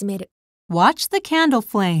を見つめる。Watch the candle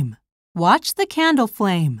flame. Watch the candle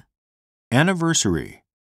flame. Anniversary.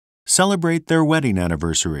 Celebrate their wedding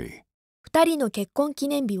anniversary. 二人の結婚記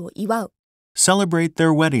念日を祝う。Celebrate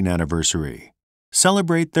their wedding anniversary.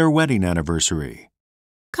 Celebrate their wedding anniversary.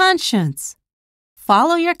 Conscience.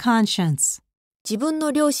 Follow your conscience. 自分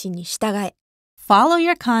の良心に従え。Follow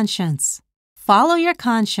your conscience. Follow your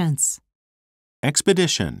conscience.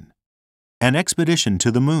 Expedition. An expedition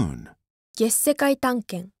to the moon. 月世界探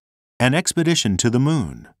検。An expedition to the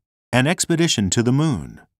moon. An expedition to the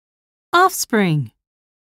moon. Offspring.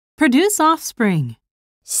 Produce offspring.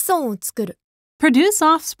 子孫を作る。Produce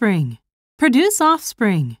offspring. Produce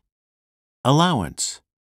offspring. Allowance.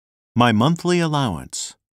 My monthly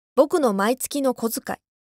allowance. 僕の毎月の小遣い。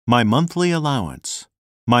My monthly allowance.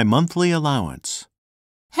 My monthly allowance.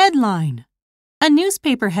 Headline. A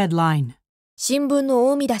newspaper headline. 新聞の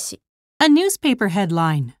大見出し。A newspaper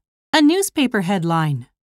headline. A newspaper headline.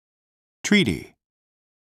 Treaty.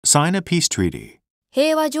 Sign a peace treaty.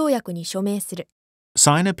 平和条約に署名する。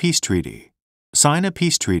Sign a peace treaty. Sign a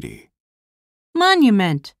peace treaty.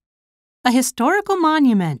 Monument. A historical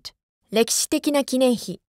monument. 歴史的な記念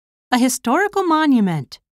碑。A historical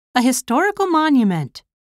monument. A historical monument.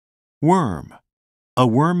 Worm. A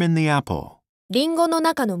worm in the apple. リンゴの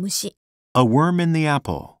中の虫。A worm in the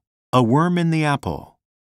apple. A worm in the apple.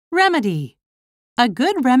 Remedy. A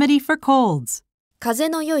good remedy for colds. 風邪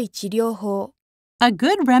の良い治療法。A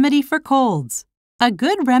good remedy for colds. A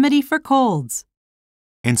good remedy for colds.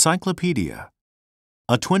 Encyclopedia.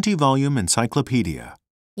 A 20-volume encyclopedia.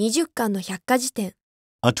 20巻の百科事典。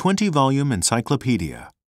 A 20-volume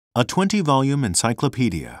encyclopedia. A 20-volume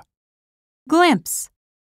encyclopedia. Glimpse.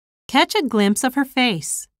 Catch a glimpse of her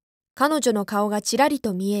face. 彼女の顔がちらり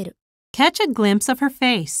と見える。Catch a glimpse of her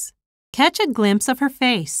face. Catch a glimpse of her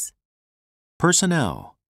face.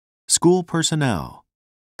 Personnel. School personnel.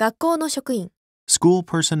 学校の職員。 School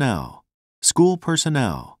personnel. School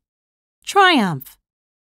personnel. Triumph.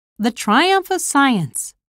 The triumph of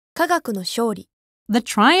science. 科学の勝利。 The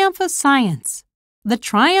triumph of science. The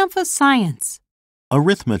triumph of science.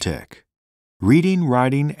 Arithmetic. Reading,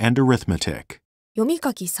 writing, and arithmetic. 読み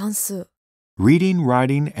書き算数。 Reading,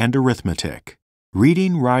 writing, and arithmetic.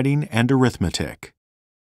 Reading, writing, and arithmetic.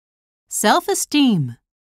 Self-esteem.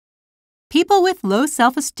 People with low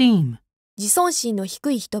self-esteem. 自尊心の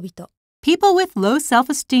低い人々。 People with low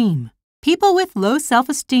self-esteem. People with low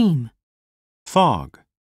self-esteem. Fog.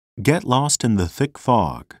 Get lost in the thick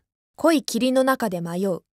fog. 濃い霧の中で迷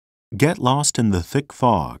う。 Get lost in the thick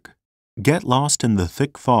fog. Get lost in the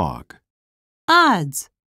thick fog. Odds.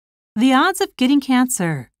 The odds of getting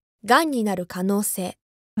cancer. がんになる可能性。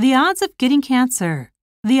 The odds of getting cancer.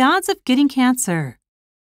 The odds of getting cancer.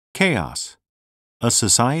 Chaos. A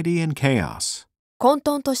society in chaos. 混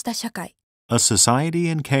沌とした社会。 A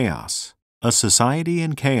society in chaos. A society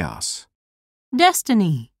in chaos.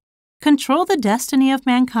 Destiny. Control the destiny of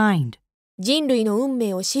mankind. 人類の運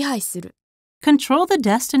命を支配する。 Control the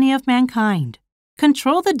destiny of mankind.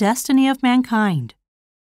 Control the destiny of mankind.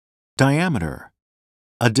 Diameter.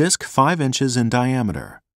 A disc 5 inches in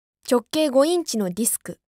diameter. 直径5インチのディス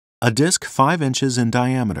ク。 A disc 5 inches in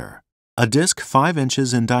diameter. A disc 5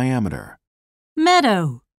 inches in diameter.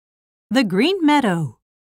 Meadow. The green meadow.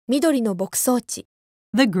 緑の牧草地。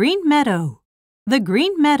 The green meadow. The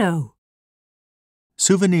green meadow.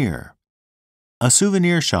 Souvenir. A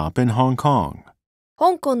souvenir shop in Hong Kong.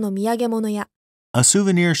 香港の土産物屋。 A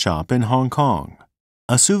souvenir shop in Hong Kong.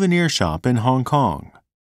 A souvenir shop in Hong Kong.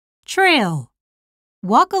 Trail.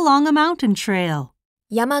 Walk along a mountain trail.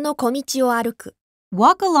 山の小道を歩く。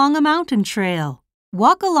 Walk along a mountain trail.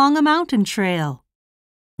 Walk along a mountain trail.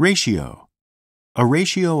 Ratio. A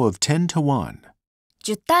ratio of 10 to 1.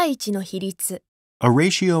 10対1の比率。 A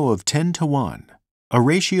ratio of 10 to 1. A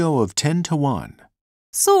ratio of 10 to 1.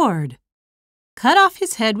 Sword. Cut off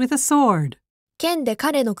his head with a sword. 剣で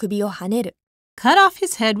彼の首をはねる。 Cut off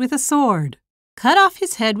his head with a sword. Cut off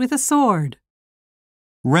his head with a sword.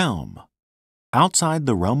 Realm. Outside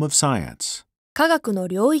the realm of science. 科学の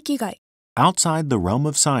領域外。 Outside the realm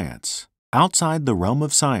of science. Outside the realm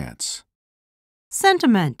of science.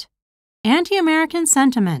 Sentiment. Anti-American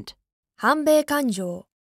sentiment. 反米感情。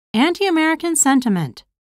 Anti-American sentiment.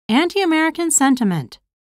 Anti-American sentiment.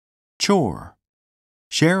 Chore.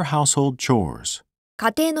 Share household chores.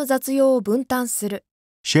 家庭の雑用を分担する。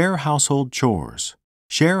 Share household chores.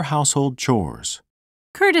 Share household chores.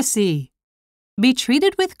 Courtesy. Be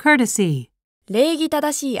treated with courtesy. 礼儀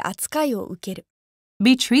正しい扱いを受ける。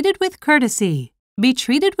 Be treated with courtesy. Be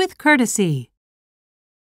treated with courtesy.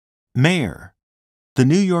 Mayor. The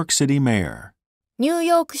New York City mayor. ニュー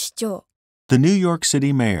ヨーク市長。 The New York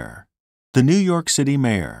City mayor. The New York City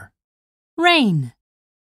mayor. Reign.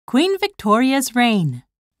 Queen Victoria's reign.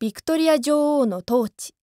 ビクトリア女王の統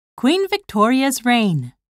治。 Queen Victoria's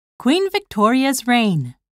reign. Queen Victoria's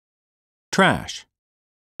reign. Trash.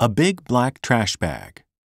 A big black trash bag.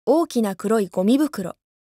 大きな黒いゴミ袋。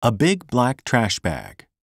 A big black trash bag.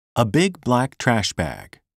 A big black trash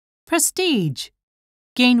bag. Prestige.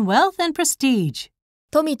 Gain wealth and prestige.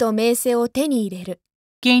 富と名声を手に入れる。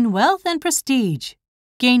 Gain wealth and prestige.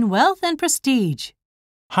 Gain wealth and prestige.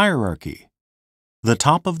 Hierarchy. The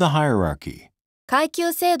top of the hierarchy. 階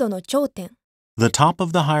級制度の頂点。 The top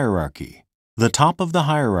of the hierarchy. The top of the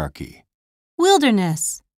hierarchy.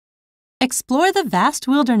 Wilderness. Explore the vast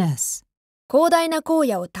wilderness. 広大な荒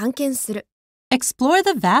野を探検する。 Explore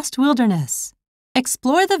the vast wilderness.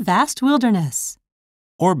 Explore the vast wilderness.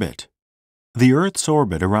 Orbit. The Earth's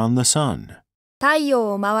orbit around the sun. 太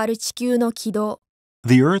陽を回る地球の軌道。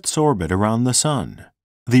 The Earth's orbit around the sun.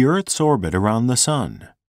 The Earth's orbit around the sun.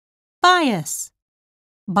 Bias.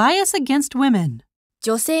 Bias against women.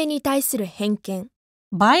 女性に対する偏見。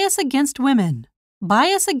 Bias against women.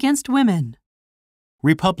 Bias against women.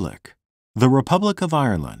 Republic. The Republic of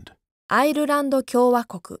Ireland. アイルランド共和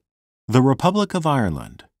国。 The Republic of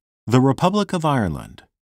Ireland. The Republic of Ireland.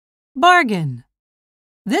 Bargain.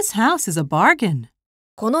 This house is a bargain.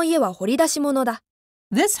 この家は掘り出し物だ。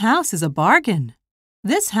 This house is a bargain.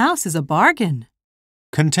 This house is a bargain.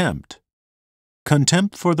 Contempt.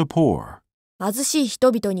 Contempt for the poor. 貧しい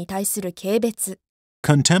人々に対する軽蔑。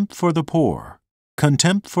 Contempt for the poor.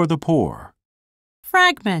 Contempt for the poor.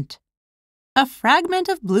 Fragment. A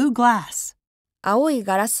fragment of blue glass. 青い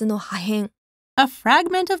ガラスの破片。A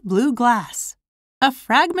fragment of blue glass. A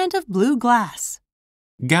fragment of blue glass.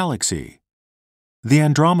 Galaxy. The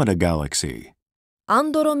Andromeda Galaxy. ア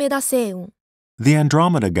ンドロメダ星雲。The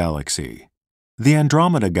Andromeda Galaxy. The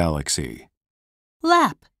Andromeda Galaxy.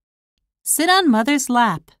 Lap. Sit on mother's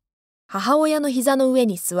lap. 母親の膝の上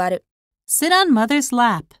に座る。Sit on mother's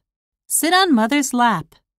lap. Sit on mother's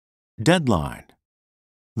lap. Deadline.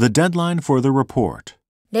 The deadline for the report.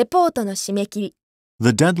 レポートの締め切り。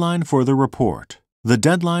The deadline for the report. The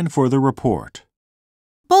deadline for the report.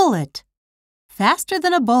 Bullet. Faster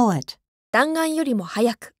than a bullet. 弾丸よりも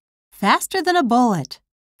速く。Faster than a bullet.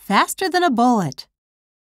 Faster than a bullet.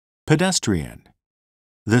 Pedestrian.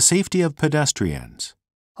 The safety of pedestrians.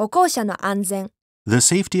 歩行者の安全。The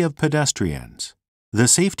safety of pedestrians. The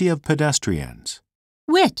safety of pedestrians.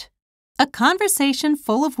 Wit. A conversation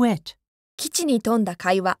full of wit. 基地に富んだ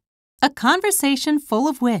会話。A conversation full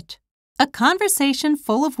of wit. A conversation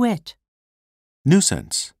full of wit.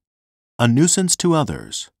 Nuisance. A nuisance to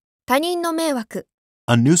others. 他人の迷惑。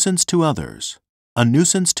A nuisance to others. A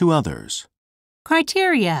nuisance to others.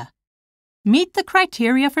 Criteria. Meet the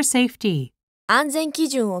criteria for safety. 安全基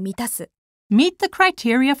準を満たす。Meet the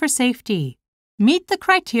criteria for safety. Meet the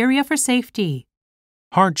criteria for safety.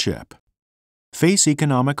 Hardship. Face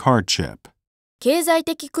economic hardship. 経済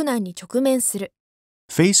的苦難に直面する。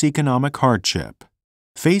Face economic hardship.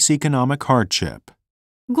 Face economic hardship.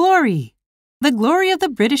 Glory. The glory of the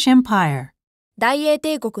British Empire. 大英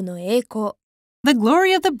帝国の栄光。The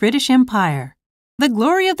glory of the British Empire. The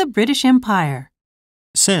glory of the British Empire.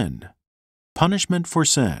 Sin. Punishment for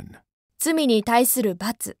sin. 罪に対する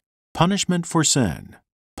罰。Punishment for sin.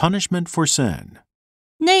 Punishment for sin.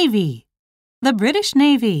 Navy. The British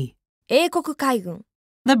Navy. 英国海軍。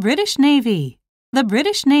The British Navy. The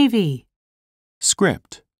British Navy.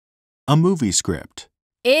 Script. A movie script.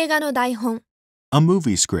 映画の台本。A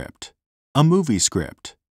movie script. A movie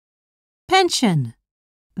script. Pension.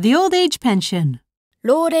 The old age pension.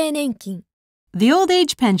 老齢年金。The old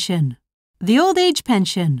age pension. The old age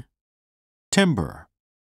pension. Timber.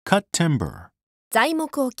 Cut timber. 材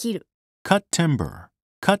木を切る。Cut timber.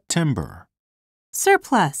 Cut timber.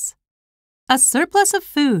 Surplus. A surplus of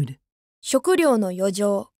food. 食料の余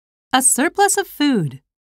剰。A surplus of food.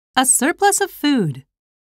 A surplus of food.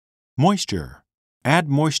 Moisture. Add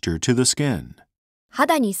moisture to the skin.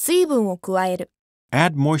 肌に水分を加える。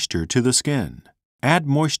Add moisture to the skin. Add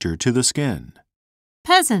moisture to the skin.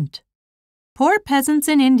 Peasant. Poor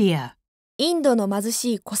peasants in India. インドの貧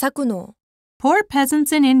しい小作農。Poor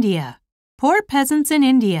peasants in India. Poor peasants in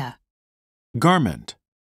India. Garment.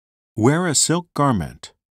 Wear a silk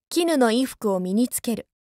garment. 絹の衣服を身につける。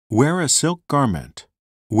Wear a silk garment.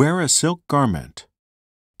 Wear a silk garment.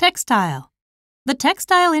 Textile. The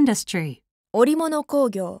textile industry. 織物工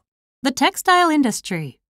業。The textile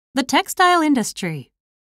industry. The textile industry.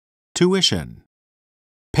 Tuition.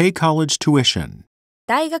 Pay college tuition.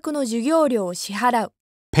 大学の授業料を支払う。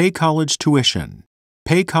Pay college tuition.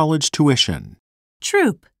 Pay college tuition.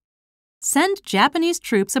 Troop. Send Japanese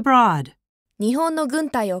troops abroad. 日本の軍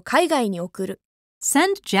隊を海外に送る。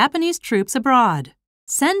Send Japanese troops abroad.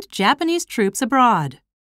 Send Japanese troops abroad.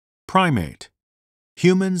 Primate.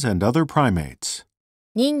 Humans and other primates.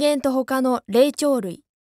 人間と他の霊長類。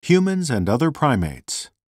Humans and other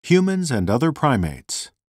primates. Humans and other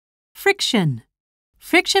primates. Friction.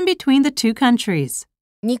 Friction between the two countries.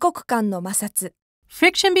 二国間の摩擦。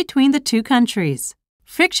Friction between the two countries.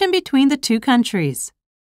 Friction between the two countries.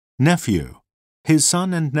 Nephew. His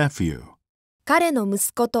son and nephew. 彼の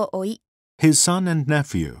息子と甥。His son and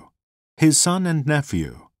nephew. His son and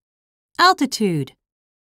nephew. Altitude.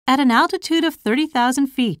 At an altitude of 30,000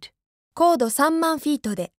 feet. 高度3万フィー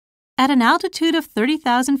トで。At an altitude of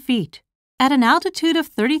 30,000 feet. At an altitude of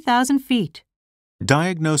 30,000 feet.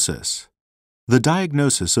 Diagnosis. The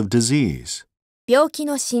diagnosis of disease. 病気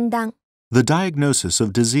の診断。The diagnosis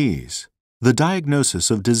of disease. The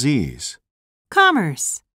diagnosis of disease.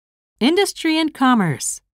 Commerce. Industry and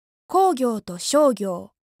commerce. 工業と商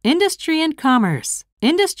業。Industry and commerce.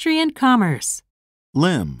 Industry and commerce.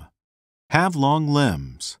 Limb. Have long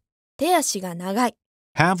limbs. 手足が長い。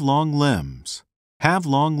Have long limbs. Have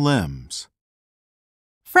long limbs.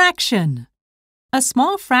 Fraction. A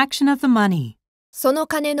small fraction of the money. その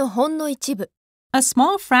金のほんの一部。A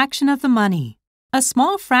small fraction of the money. A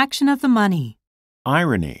small fraction of the money.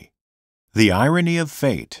 Irony. The irony of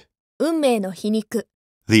fate. 運命の皮肉。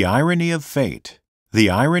The irony of fate. The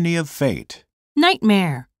irony of fate.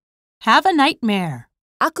 Nightmare. Have a nightmare.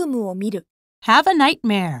 悪夢を見る。Have a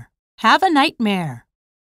nightmare. Have a nightmare.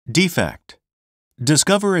 Defect.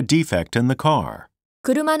 Discover a defect in the car.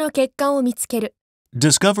 車の欠陥を見つける。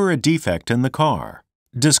 Discover a defect in the car.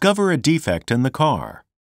 Discover a defect in the car.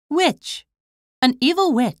 Witch. An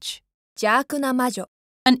evil witch. 邪悪な魔女。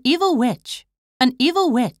 An evil witch. An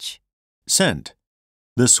evil witch. Scent.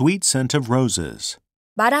 The sweet scent of roses.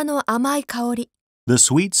 バラの甘い香り。 The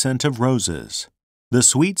sweet scent of roses. The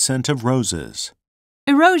sweet scent of roses.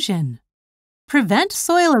 Erosion. Prevent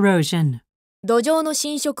soil erosion. 土壌の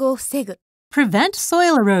侵食を防ぐ。 Prevent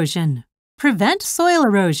soil erosion. Prevent soil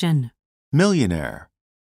erosion. Millionaire.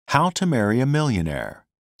 How to marry a millionaire.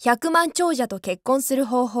 100万長者と結婚する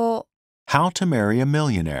方法。 How to marry a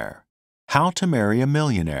millionaire. How to marry a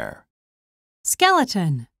millionaire.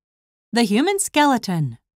 Skeleton. The human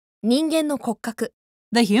skeleton. 人間の骨格。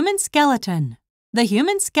 The human skeleton. The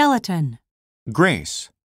human skeleton. Grace.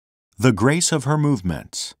 The grace of her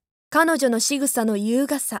movements. 彼女の仕草の優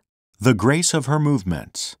雅さ。 The grace of her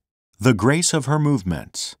movements. The grace of her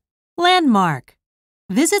movements. Landmark.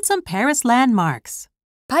 Visit some Paris landmarks.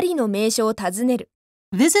 パリの名所を訪ねる。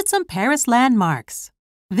 Visit some Paris landmarks.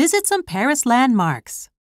 Visit some Paris landmarks.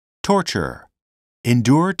 Torture.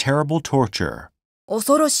 Endure terrible torture.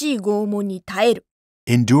 恐ろしい拷問に耐える。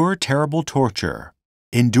 Endure terrible torture.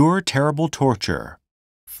 Endure terrible torture.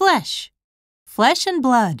 Flesh. Flesh and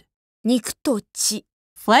blood. 肉と血。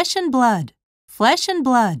 Flesh and blood. Flesh and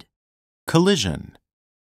blood. Collision.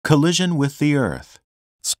 Collision with the earth.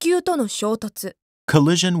 地球との衝突。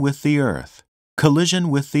 Collision with the earth. Collision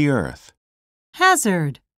with the earth.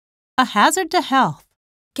 Hazard. A hazard to health.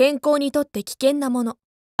 健康にとって危険なもの。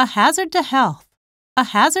 A hazard to health. A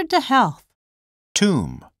hazard to health.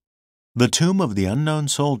 Tomb. The tomb of the unknown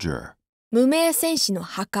soldier. 無名戦士の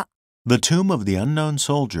墓。 The tomb of the unknown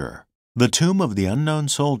soldier. The tomb of the unknown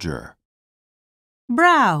soldier.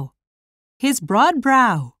 Brow. His broad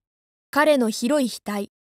brow. 彼の広い額。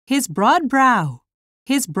 His broad brow.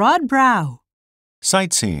 His broad brow.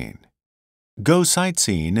 Sightseeing. Go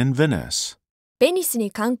sightseeing in Venice. ベニス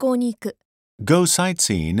に観光に行く。 Go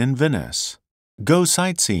sightseeing in Venice. Go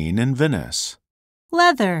sightseeing in Venice.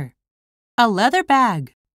 Leather. A leather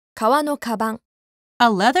bag. 革のカバン。 A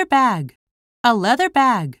leather bag. A leather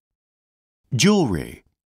bag. Jewelry.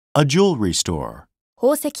 A jewelry store.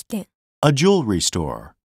 宝石店。 A jewelry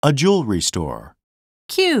store. A jewelry store.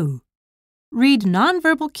 Cue. Read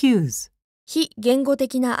nonverbal cues. 非言語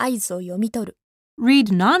的な合図を読み取る。 Read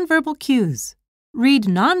nonverbal cues. Read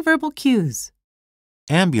nonverbal cues.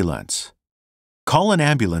 Ambulance. Call an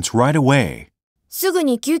ambulance right away. すぐ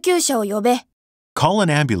に救急車を呼べ。 Call an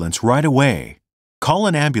ambulance right away. Call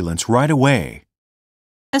an ambulance right away.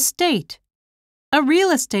 Estate. A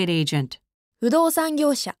real estate agent. 不動産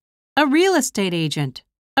業者。 A real estate agent.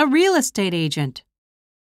 A real estate agent.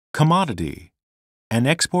 Commodity. An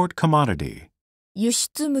export commodity. 輸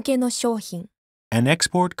出向けの商品。 An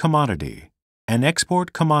export commodity. An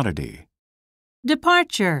export commodity.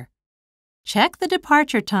 Departure. Check the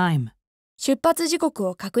departure time. 出発時刻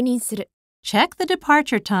を確認する。 Check the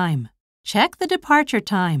departure time. Check the departure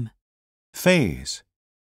time. Phase.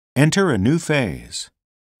 Enter a new phase.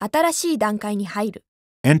 新しい段階に入る。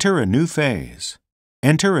 Enter a new phase.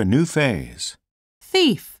 Enter a new phase.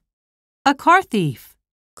 Thief. A car thief.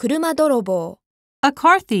 車泥棒。 A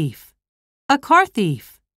car thief. A car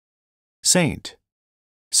thief. Saint.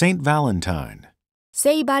 Saint Valentine.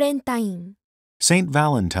 聖バレンタイン。 Saint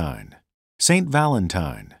Valentine. Saint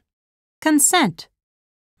Valentine. Consent.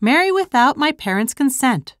 Marry without my parents'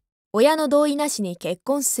 consent. 親の同意なしに結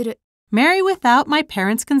婚する。 Marry without my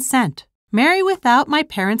parents' consent. Marry without my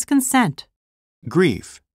parents' consent.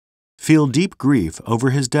 Grief. Feel deep grief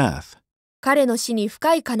over his death. 彼の死に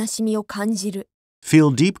深い悲しみを感じる。 Feel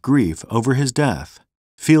deep grief over his death.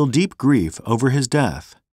 Feel deep grief over his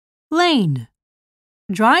death. Lane.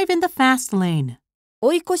 Drive in the fast lane.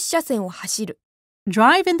 追い越し車線を走る。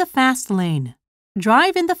 Drive in the fast lane.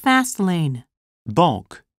 Drive in the fast lane.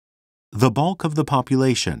 Bulk. The bulk of the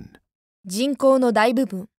population. 人口の大部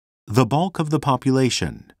分。 The bulk of the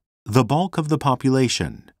population. The bulk of the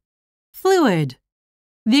population. Fluid.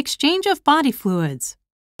 The exchange of body fluids.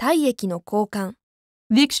 体液の交換。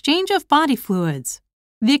 The exchange of body fluids.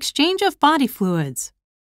 The exchange of body fluids.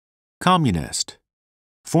 Communist.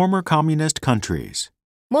 Former communist countries.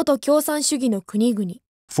 元共産主義の国々。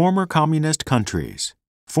 Former communist countries.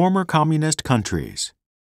 Former communist countries.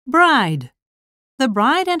 Bride. The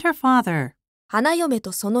bride and her father. 花嫁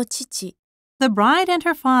とその父。 The bride and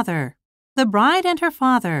her father. The bride and her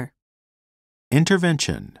father.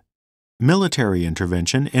 Intervention. Military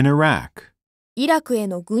intervention in Iraq. イラクへ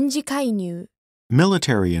の軍事介入。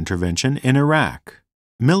 Military intervention in Iraq.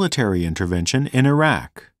 Military intervention in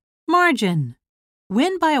Iraq. Margin.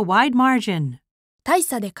 Win by a wide margin. 大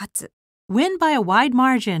差で勝つ。Win by a wide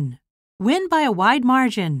margin. Win by a wide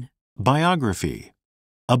margin. Biography.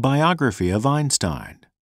 A biography of Einstein.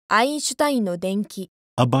 アインシュタインの伝記。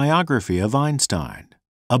A biography of Einstein.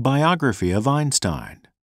 A biography of Einstein.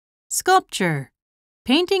 Sculpture.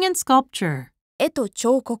 Painting and sculpture. 絵と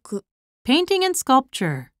彫刻。Painting and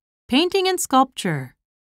sculpture. Painting and sculpture.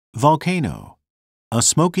 Volcano. A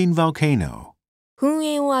smoking volcano. 噴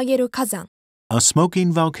煙を上げる火山。A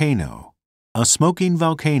smoking volcano. A smoking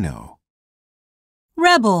volcano.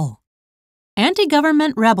 Rebel.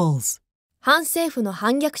 Anti-government rebels. 反政府の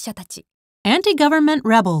反逆者たち。Anti-government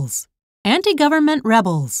rebels. Anti-government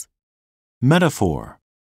rebels. Metaphor.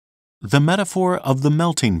 The metaphor of the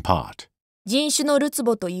melting pot. 人種のるつ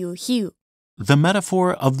ぼという比喩。The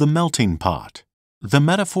metaphor of the melting pot. The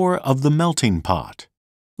metaphor of the melting pot.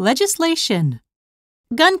 Legislation.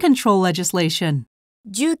 Gun control legislation.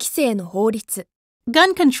 銃規制の法律。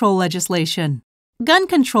Gun control legislation. Gun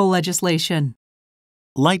control legislation.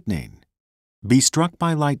 Lightning. Be struck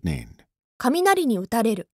by lightning. 雷に打た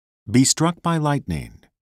れる。Be struck by lightning.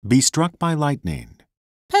 Be struck by lightning.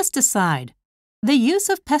 Pesticide. The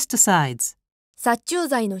use of pesticides. 殺虫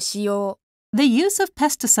剤の使用。The use of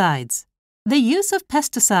pesticides. The use of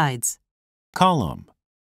pesticides. Column.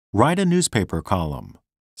 Write a newspaper column.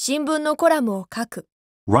 新聞のコラムを書く。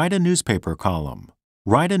Write a newspaper column.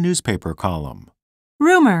 Write a newspaper column.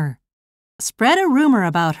 Rumor. Spread a rumor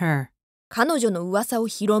about her. 彼女の噂を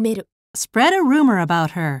広める。Spread a rumor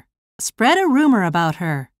about her. Spread a rumor about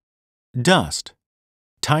her. Dust.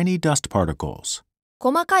 Tiny dust particles.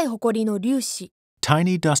 細かい埃の粒子。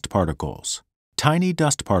Tiny dust particles. Tiny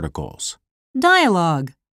dust particles.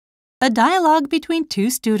 Dialogue. A dialogue between two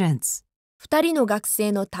students. 二人の学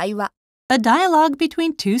生の対話。A dialogue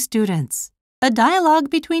between two students. A dialogue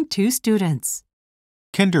between two students.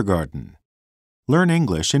 Kindergarten. Learn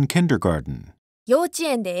English in kindergarten. 幼稚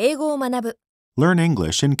園で英語を学ぶ。Learn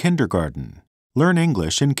English in kindergarten. Learn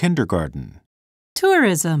English in kindergarten.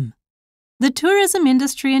 Tourism. The tourism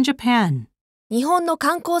industry in Japan. 日本の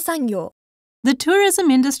観光産業。The tourism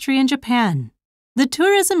industry in Japan. The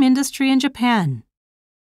tourism industry in Japan.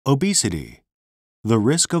 Obesity. The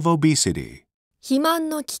risk of obesity. 肥満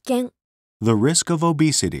の危険。The risk of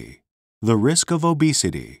obesity. The risk of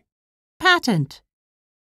obesity. Patent.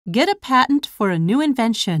 Get a patent for a new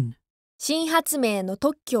invention. 新発明の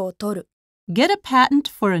特許を取る。Get a patent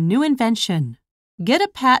for a new invention. Get a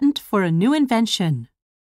patent for a new invention.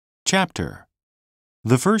 Chapter.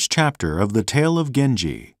 The first chapter of the tale of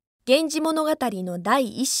Genji. 源氏物語の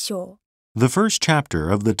第一章。The first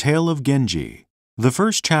chapter of the tale of Genji. The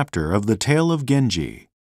first chapter of the tale of Genji.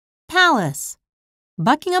 Palace.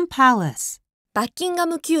 Buckingham Palace. バッキンガ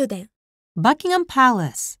ム宮殿。Buckingham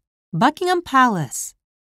Palace. Buckingham Palace.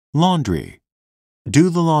 Laundry.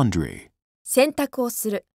 Do the laundry. 洗濯を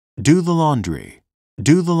する。Do the laundry.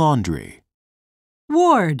 Do the laundry.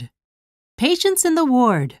 Ward. Patients in the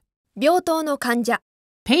ward. 病棟の患者。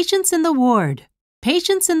Patients in the ward.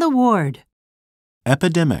 Patients in the ward.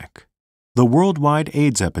 Epidemic. The worldwide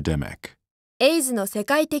AIDS epidemic. エイズの世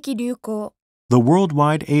界的流行。The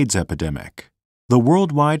worldwide AIDS epidemic. The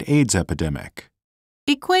worldwide AIDS epidemic.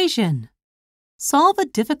 Equation. Solve a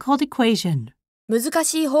difficult equation. 難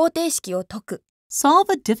しい方程式を解く。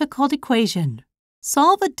Solve a difficult equation.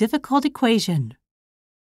 Solve a difficult equation.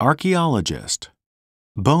 Archaeologist.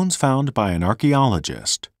 Bones found by an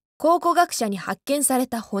archaeologist. 考古学者に発見され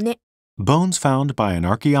た骨。Bones found by an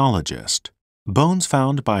archaeologist. Bones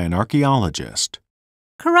found by an archaeologist.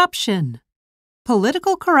 Corruption.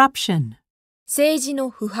 Political corruption. 政治の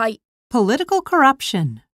腐敗。Political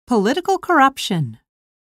corruption. Political corruption.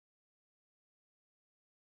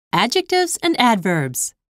 Adjectives and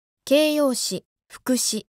adverbs. 形容詞、副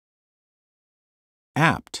詞。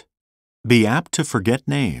Apt. Be apt to forget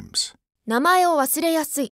names. 名前を忘れや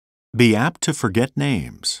すい。Be apt to forget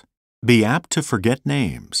names. Be apt to forget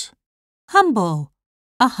names. Humble.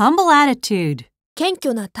 A humble attitude. 謙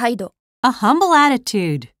虚な態度。A humble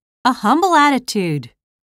attitude. A humble attitude.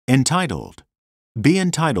 Entitled. Be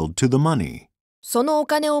entitled to the money. そのお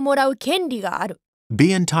金をもらう権利がある。Be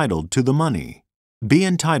entitled to the money. Be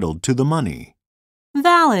entitled to the money.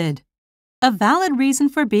 Valid. A valid reason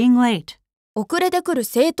for being late. 遅れてくる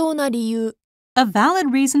正当な理由。A valid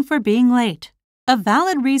reason for being late. A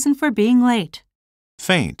valid reason for being late.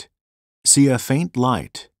 Faint. See a faint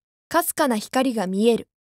light. かすかな光が見える。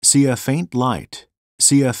See a faint light.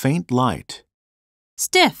 See a faint light.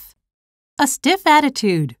 Stiff. A stiff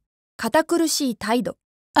attitude. 堅苦しい態度。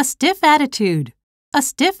A stiff attitude. A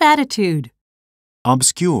stiff attitude.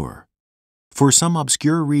 Obscure. For some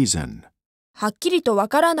obscure reason. はっきりとわ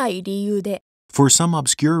からない理由で。For some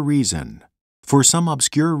obscure reason. For some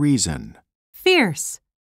obscure reason. Fierce.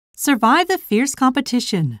 Survive the fierce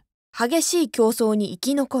competition. 激しい競争に生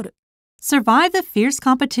き残る。Survive the fierce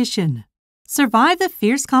competition. Survive the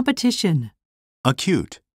fierce competition.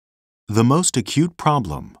 Acute. The most acute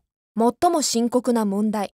problem. 最も深刻な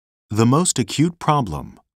問題。The most acute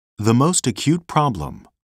problem. The most acute problem.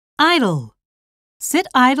 Idle. Sit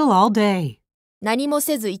idle all day. 何も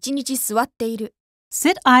せず一日座っている。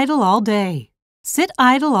Sit idle all day. Sit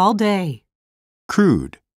idle all day.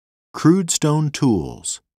 Crude. Crude stone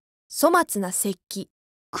tools. 粗末な石器。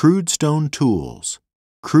Crude stone tools.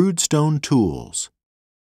 Crude stone tools.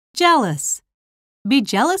 Jealous. Be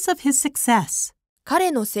jealous of his success.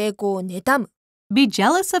 彼の成功を妬む。Be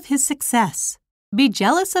jealous of his success. Be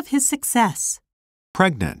jealous of his success.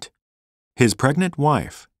 Pregnant. His pregnant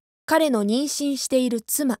wife. 彼の妊娠している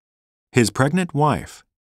妻。His pregnant wife.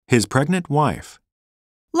 His pregnant wife.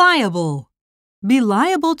 Liable. Be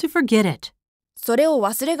liable to forget it. それを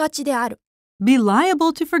忘れがちである。Be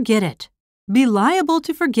liable to forget it. Be liable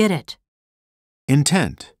to forget it.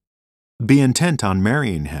 Intent. Be intent on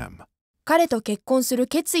marrying him. 彼と結婚する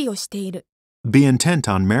決意をしている。Be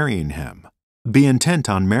intent on marrying him. Be intent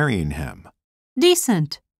on marrying him.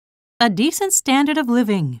 Decent. A decent standard of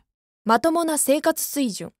living. まともな生活水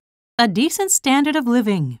準。A decent standard of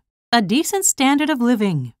living. A decent standard of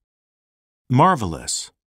living.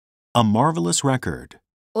 Marvelous. A marvelous record.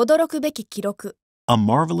 驚くべき記録。A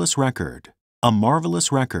marvelous record. A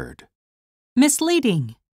marvelous record.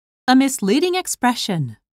 Misleading. A misleading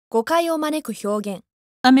expression. 誤解を招く表現。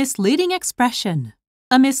A misleading expression.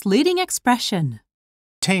 A misleading expression.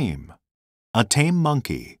 Tame. A tame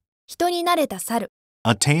monkey. 人に慣れた猿。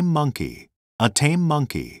A tame monkey. A tame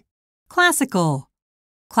monkey. Classical.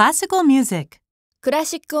 Classical music. クラ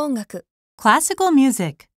シック音楽。Classical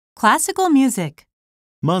music. Classical music.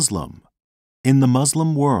 Muslim. In the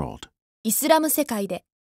Muslim world. イスラム世界で。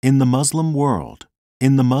In the Muslim world.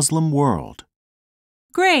 In the Muslim world.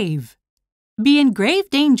 Grave. Be in grave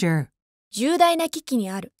danger. 重大な危機に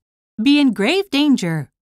ある。Be in grave danger.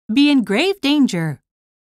 Be in grave danger.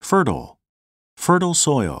 Fertile. Fertile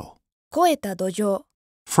soil. 肥えた土壌。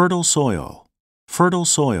Fertile soil. Fertile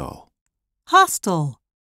soil. Hostile.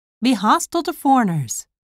 Be hostile to foreigners.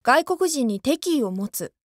 外国人に敵意を持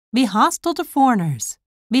つ。Be hostile to foreigners.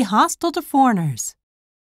 Be hostile to foreigners.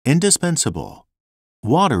 Indispensable.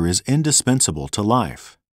 Water is indispensable to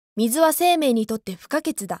life. 水は生命にとって不可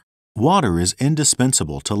欠だ。Water is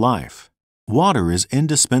indispensable to life. Water is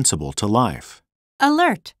indispensable to life.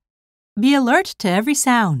 Alert. Be alert to every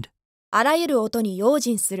sound. あらゆる音に用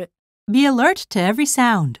心する。Be alert to every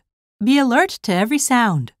sound. Be alert to every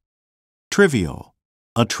sound. Trivial.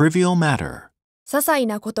 A trivial matter. 些細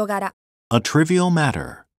な事柄。A trivial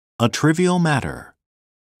matter. A trivial matter.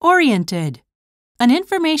 Oriented. An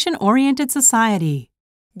information-oriented society.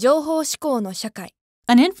 情報志向の社会。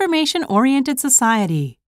An information-oriented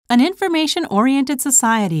society. An information-oriented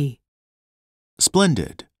society.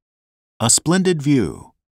 Splendid. A splendid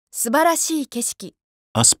view. 素晴らしい景色。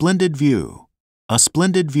A splendid view. A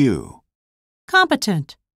splendid view.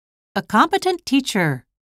 Competent. A competent teacher.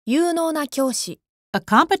 有能な教師。A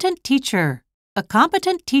competent teacher. A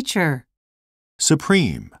competent teacher.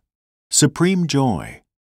 Supreme. Supreme joy.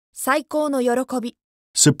 最高の喜び。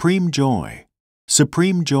Supreme joy.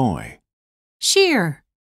 Supreme joy. Sheer.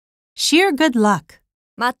 Sheer good luck.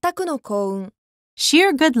 全くの幸運。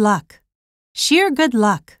Sheer good luck. Sheer good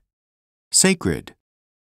luck. Sacred.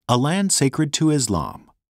 A land sacred to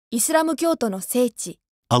Islam. イスラム教徒の聖地。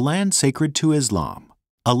A land sacred to Islam.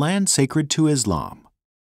 A land sacred to Islam.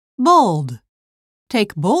 Bold.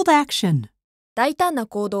 Take bold action. 大胆な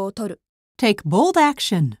行動をとる。Take bold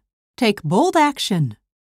action. Take bold action.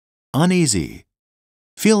 Uneasy.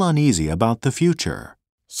 Feel uneasy about the future.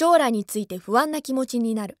 将来について不安な気持ち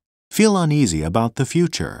になる。Feel uneasy about the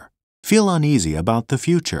future. Feel uneasy about the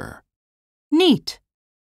future. Neat.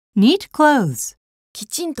 Neat clothes. き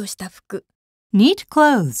ちんとした服。Neat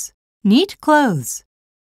clothes. Neat clothes.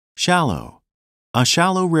 Shallow. A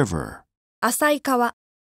shallow river. 浅い川。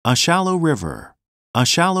A shallow river. A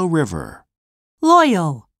shallow river.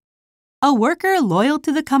 Loyal. A worker loyal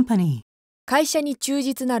to the company. 会社に忠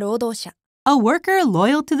実な労働者。A worker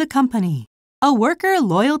loyal to the company. A worker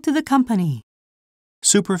loyal to the company.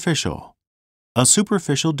 Superficial. A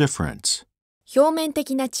superficial difference. 表面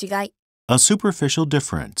的な違い。A superficial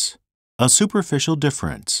difference. A superficial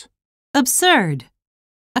difference. Absurd.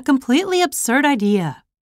 A completely absurd idea.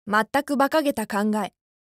 全く馬鹿げた考え。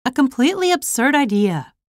A completely absurd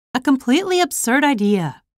idea. A completely absurd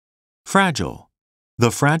idea. Fragile. The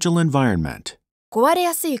fragile environment. 壊れ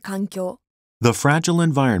やすい環境。The fragile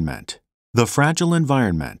environment. The fragile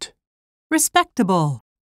environment. Respectable.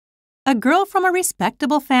 A girl from a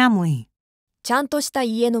respectable family. ちゃんとした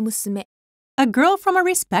家の娘。A girl from a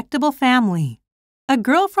respectable family. A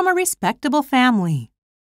girl from a respectable family.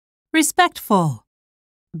 Respectful.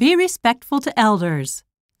 Be respectful to elders.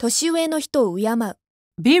 年上の人を敬う。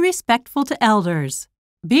Be respectful to elders.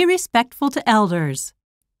 Be respectful to elders.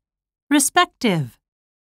 Respective.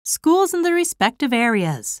 Schools in the respective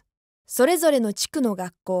areas. それぞれの地区の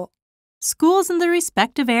学校。Schools in the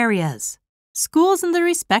respective areas. Schools in the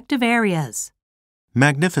respective areas.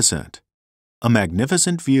 Magnificent. A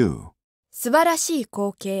magnificent view. 素晴らしい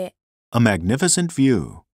光景。A magnificent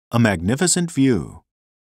view. A magnificent view.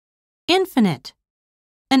 Infinite.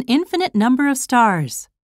 An infinite number of stars.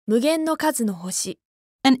 無限の数の星。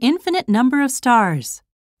An infinite number of stars.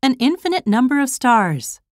 An infinite number of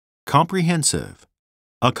stars. Comprehensive.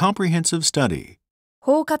 A comprehensive study.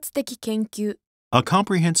 包括的研究。A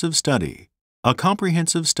comprehensive study. A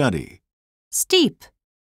comprehensive study. Steep.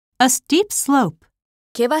 A steep slope.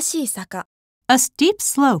 険しい坂。A steep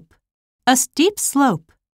slope. A steep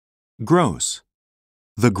slope. Gross.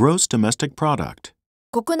 The gross domestic product.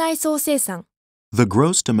 国内総生産。The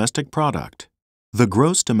gross domestic product. The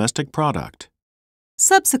gross domestic product.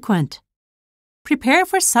 Subsequent. Prepare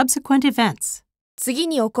for subsequent events. 次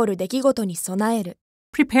に起こる出来事に備える。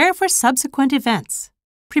Prepare for subsequent events.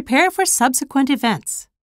 Prepare for subsequent events.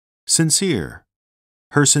 Sincere.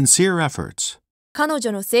 Her sincere efforts. 彼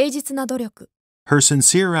女の誠実な努力。Her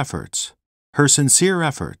sincere efforts. Her sincere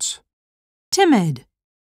efforts. Timid.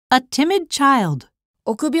 A timid child.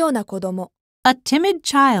 臆病な子供。A timid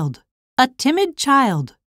child. A timid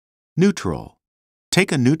child. Neutral.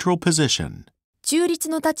 Take a neutral position. 中立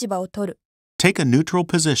の立場を取る。Take a neutral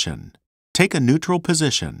position. Take a neutral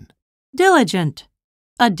position. Diligent.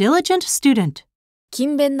 A diligent student.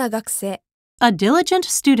 勤勉な学生。A diligent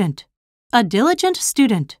student. A diligent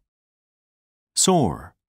student.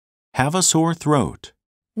 Sore. Have a sore throat.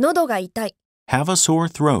 喉が痛い。Have a sore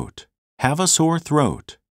throat. Have a sore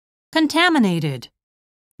throat. Contaminated.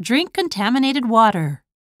 Drink contaminated water.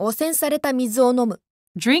 汚染された水を飲む。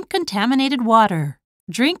Drink contaminated water.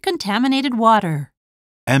 Drink contaminated water.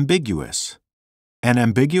 Ambiguous. An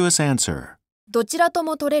ambiguous answer. どちらと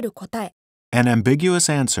も取れる答え。An ambiguous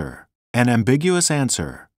answer. An ambiguous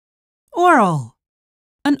answer. Oral.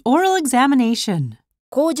 An oral examination.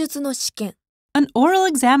 口述の試験。An oral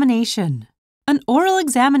examination. An oral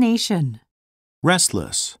examination.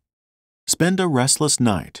 Restless. Spend a restless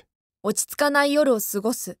night. 落ち着かない夜を過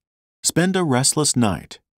ごす。Spend a restless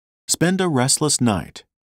night. Spend a restless night.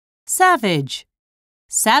 Savage.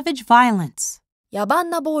 Savage violence. 野蛮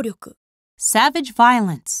な暴力。Savage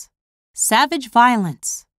violence. Savage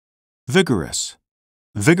violence. Vigorous.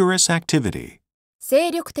 Vigorous activity.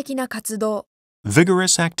 精力的な活動。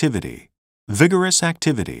Vigorous activity. Vigorous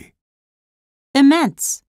activity.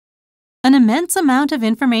 Immense. An immense amount of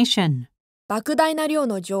information. 莫大な量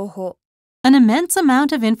の情報。An immense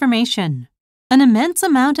amount of information. An immense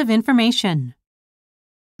amount of information.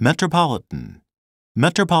 Metropolitan.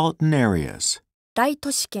 Metropolitan areas. 大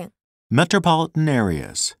都市圏。Metropolitan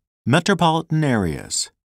areas. Metropolitan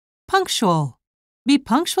areas. Punctual. Be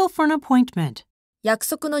punctual for an appointment. 約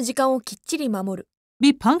束の時間をきっちり守る。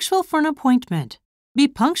Be punctual for an appointment. Be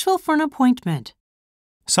punctual for an appointment.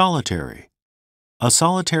 Solitary. A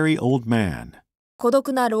solitary old man. 孤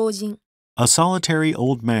独な老人。A solitary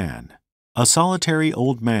old man. A solitary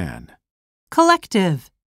old man. Collective.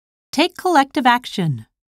 Take collective action.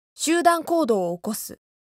 集団行動を起こす。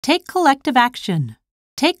Take collective action.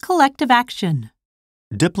 Take collective action.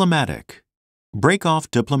 Diplomatic. Break off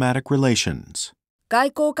diplomatic relations.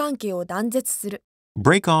 外交関係を断絶する。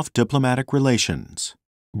Break off diplomatic relations.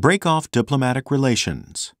 Break off diplomatic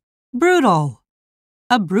relations. Brutal.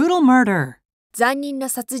 A brutal murder. 残忍な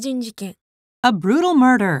殺人事件。A brutal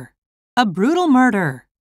murder. A brutal murder.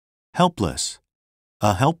 Helpless.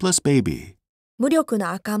 A helpless baby. 無力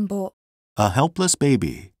な赤ん坊。A helpless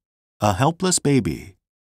baby. A helpless baby.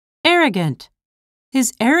 Arrogant.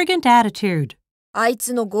 His arrogant attitude. あい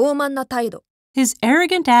つの傲慢な態度。His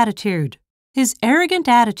arrogant attitude. His arrogant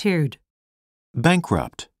attitude.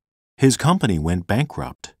 Bankrupt. His company went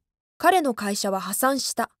bankrupt. 彼の会社は破産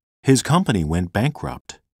した。His company went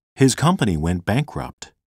bankrupt. His company went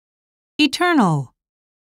bankrupt. Eternal.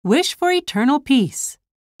 Wish for eternal peace.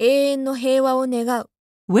 永遠の平和を願う。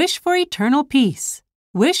Wish for eternal peace.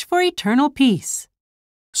 Wish for eternal peace.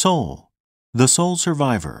 Soul. The sole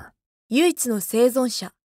survivor. 唯一の生存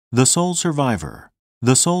者。The sole survivor.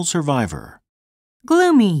 The sole survivor.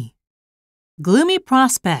 Gloomy. Gloomy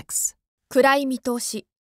prospects. 暗い見通し。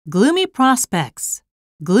Gloomy prospects.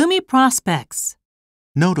 Gloomy prospects.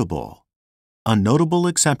 Notable. A notable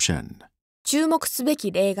exception. 注目すべ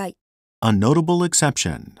き例外。A notable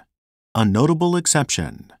exception. A notable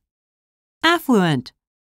exception. Affluent.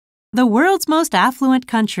 The world's most affluent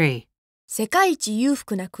country. 世界一裕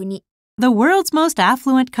福な国。The world's most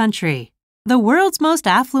affluent country. The world's most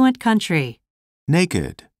affluent country.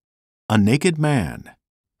 Naked. A naked man.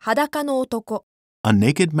 裸の男。A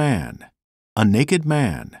naked man. A naked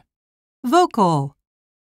man. Vocal.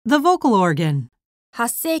 The vocal organ.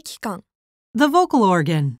 発声器官。The vocal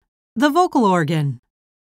organ. The vocal organ.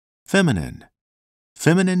 Feminine.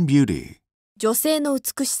 Feminine beauty. 女性の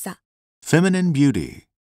美しさ。Feminine beauty.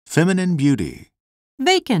 Feminine beauty.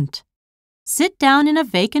 Vacant. Sit down in a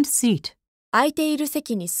vacant seat. 空いている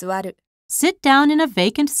席に座る。Sit down in a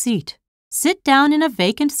vacant seat. Sit down in a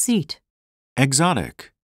vacant seat.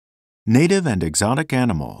 Exotic. Native and exotic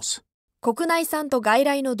animals. 国内産と外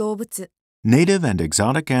来の動物。Native and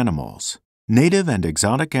exotic animals. Native and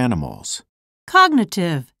exotic animals.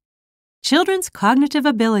 Cognitive. Children's cognitive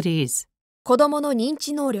abilities. 子供の認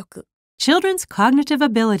知能力。Children's cognitive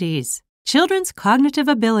abilities. Children's cognitive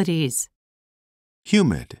abilities.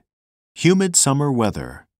 Humid. Humid summer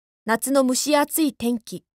weather. 夏の蒸し暑い天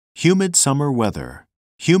気。Humid summer weather.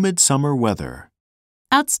 Humid summer weather.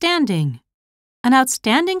 Outstanding. An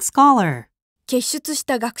outstanding scholar. 傑出し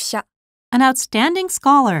た学者。An outstanding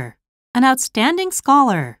scholar. An outstanding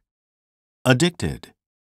scholar. Addicted.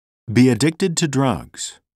 Be addicted to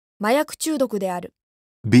drugs. 麻薬中毒である。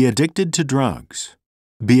Be addicted to drugs.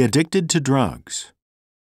 Be addicted to drugs.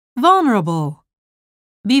 Vulnerable.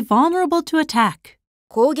 Be vulnerable to attack.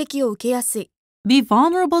 攻撃を受けやすい。Be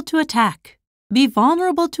vulnerable to attack. Be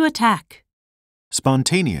vulnerable to attack.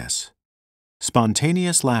 Spontaneous.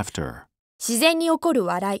 Spontaneous laughter. 自然に起こる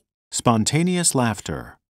笑い。Spontaneous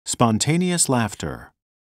laughter. Spontaneous laughter.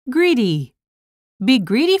 Greedy. Be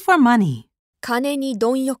greedy for money. 金に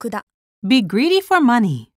貪欲だ。Be greedy for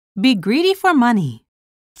money. Be greedy for money.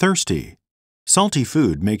 Thirsty. Salty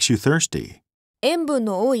food makes you thirsty. 塩分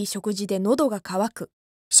の多い食事で喉が渇く。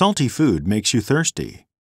Salty food makes you thirsty.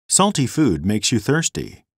 Salty food makes you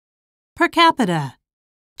thirsty. Per capita.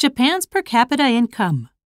 Japan's per capita income.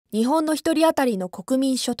 日本の一人当たりの国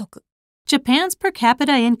民所得。Japan's per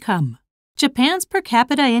capita income. Japan's per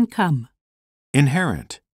capita income.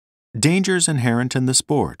 Inherent. Dangers inherent in the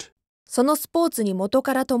sport. そのスポーツに元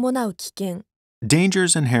から伴う危険。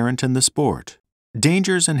Dangers inherent in the sport.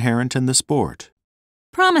 Dangers inherent in the sport.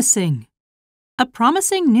 Promising. A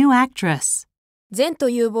promising new actress. 前途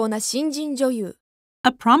有望な新人女優。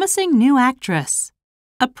A promising new actress.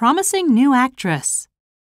 A promising new actress.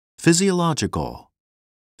 Physiological.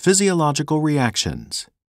 Physiological reactions.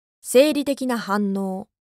 生理的な反応。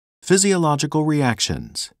Physiological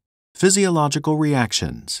reactions. Physiological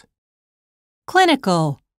reactions.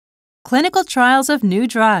 Clinical. Clinical trials of new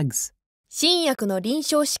drugs. 新薬の臨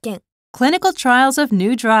床試験。Clinical trials of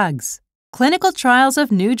new drugs. Clinical trials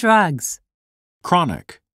of new drugs.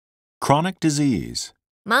 Chronic. Chronic disease.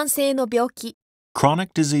 慢性の病気。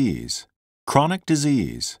Chronic disease. Chronic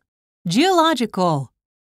disease. Geological.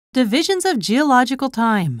 Divisions of geological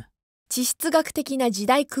time. 地質学的な時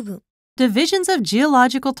代区分。Divisions of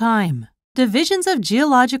geological time. Divisions of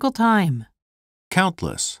geological time.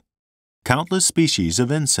 Countless. Countless species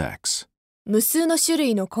of insects. 無数の種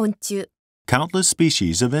類の昆虫。Countless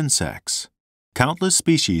species of insects. Countless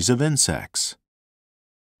species of insects.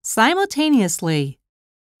 Simultaneously.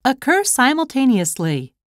 Occur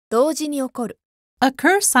simultaneously. 同時に起こる。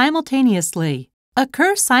Occur simultaneously.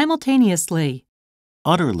 Occur simultaneously.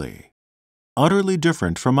 Utterly. Utterly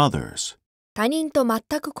different from others. 他人と全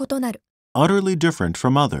く異なる。Utterly different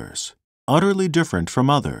from others. Utterly different from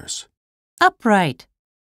others. Upright.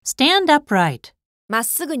 Stand upright. まっ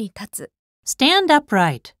すぐに立つ。Stand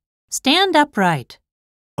upright. Stand upright.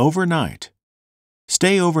 Overnight.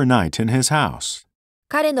 Stay overnight in his house.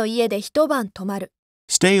 彼の家で一晩泊まる。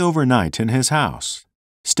Stay overnight in his house.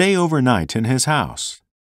 Stay overnight in his house.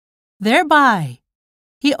 Thereby.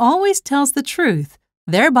 He always tells the truth,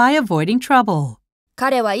 thereby avoiding trouble.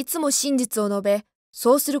 彼はいつも真実を述べ、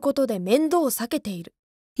そうすることで面倒を避けている。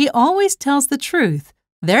He always tells the truth,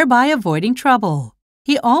 thereby avoiding trouble.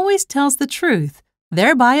 He always tells the truth,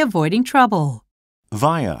 thereby avoiding trouble.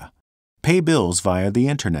 Via. Pay bills via the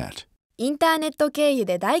internet. インターネット経由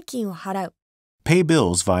で代金を払う。Pay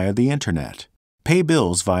bills via the internet. Pay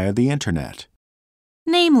bills via the internet.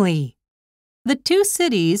 Namely. The two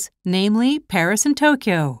cities, namely Paris and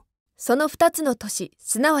Tokyo. その二つの都市、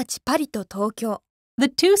すなわちパリと東京。The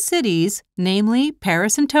two cities, namely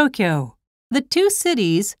Paris and Tokyo. The two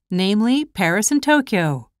cities, namely Paris and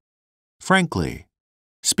Tokyo. Frankly.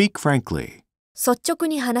 Speak frankly. 率直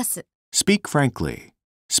に話す。Speak frankly.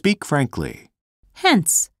 Speak frankly.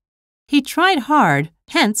 Hence. He tried hard,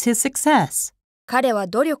 hence his success. 彼は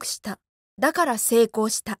努力した。だから成功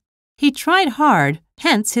した。He tried hard,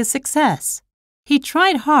 hence his success. He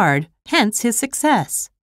tried hard, hence his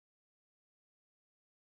success.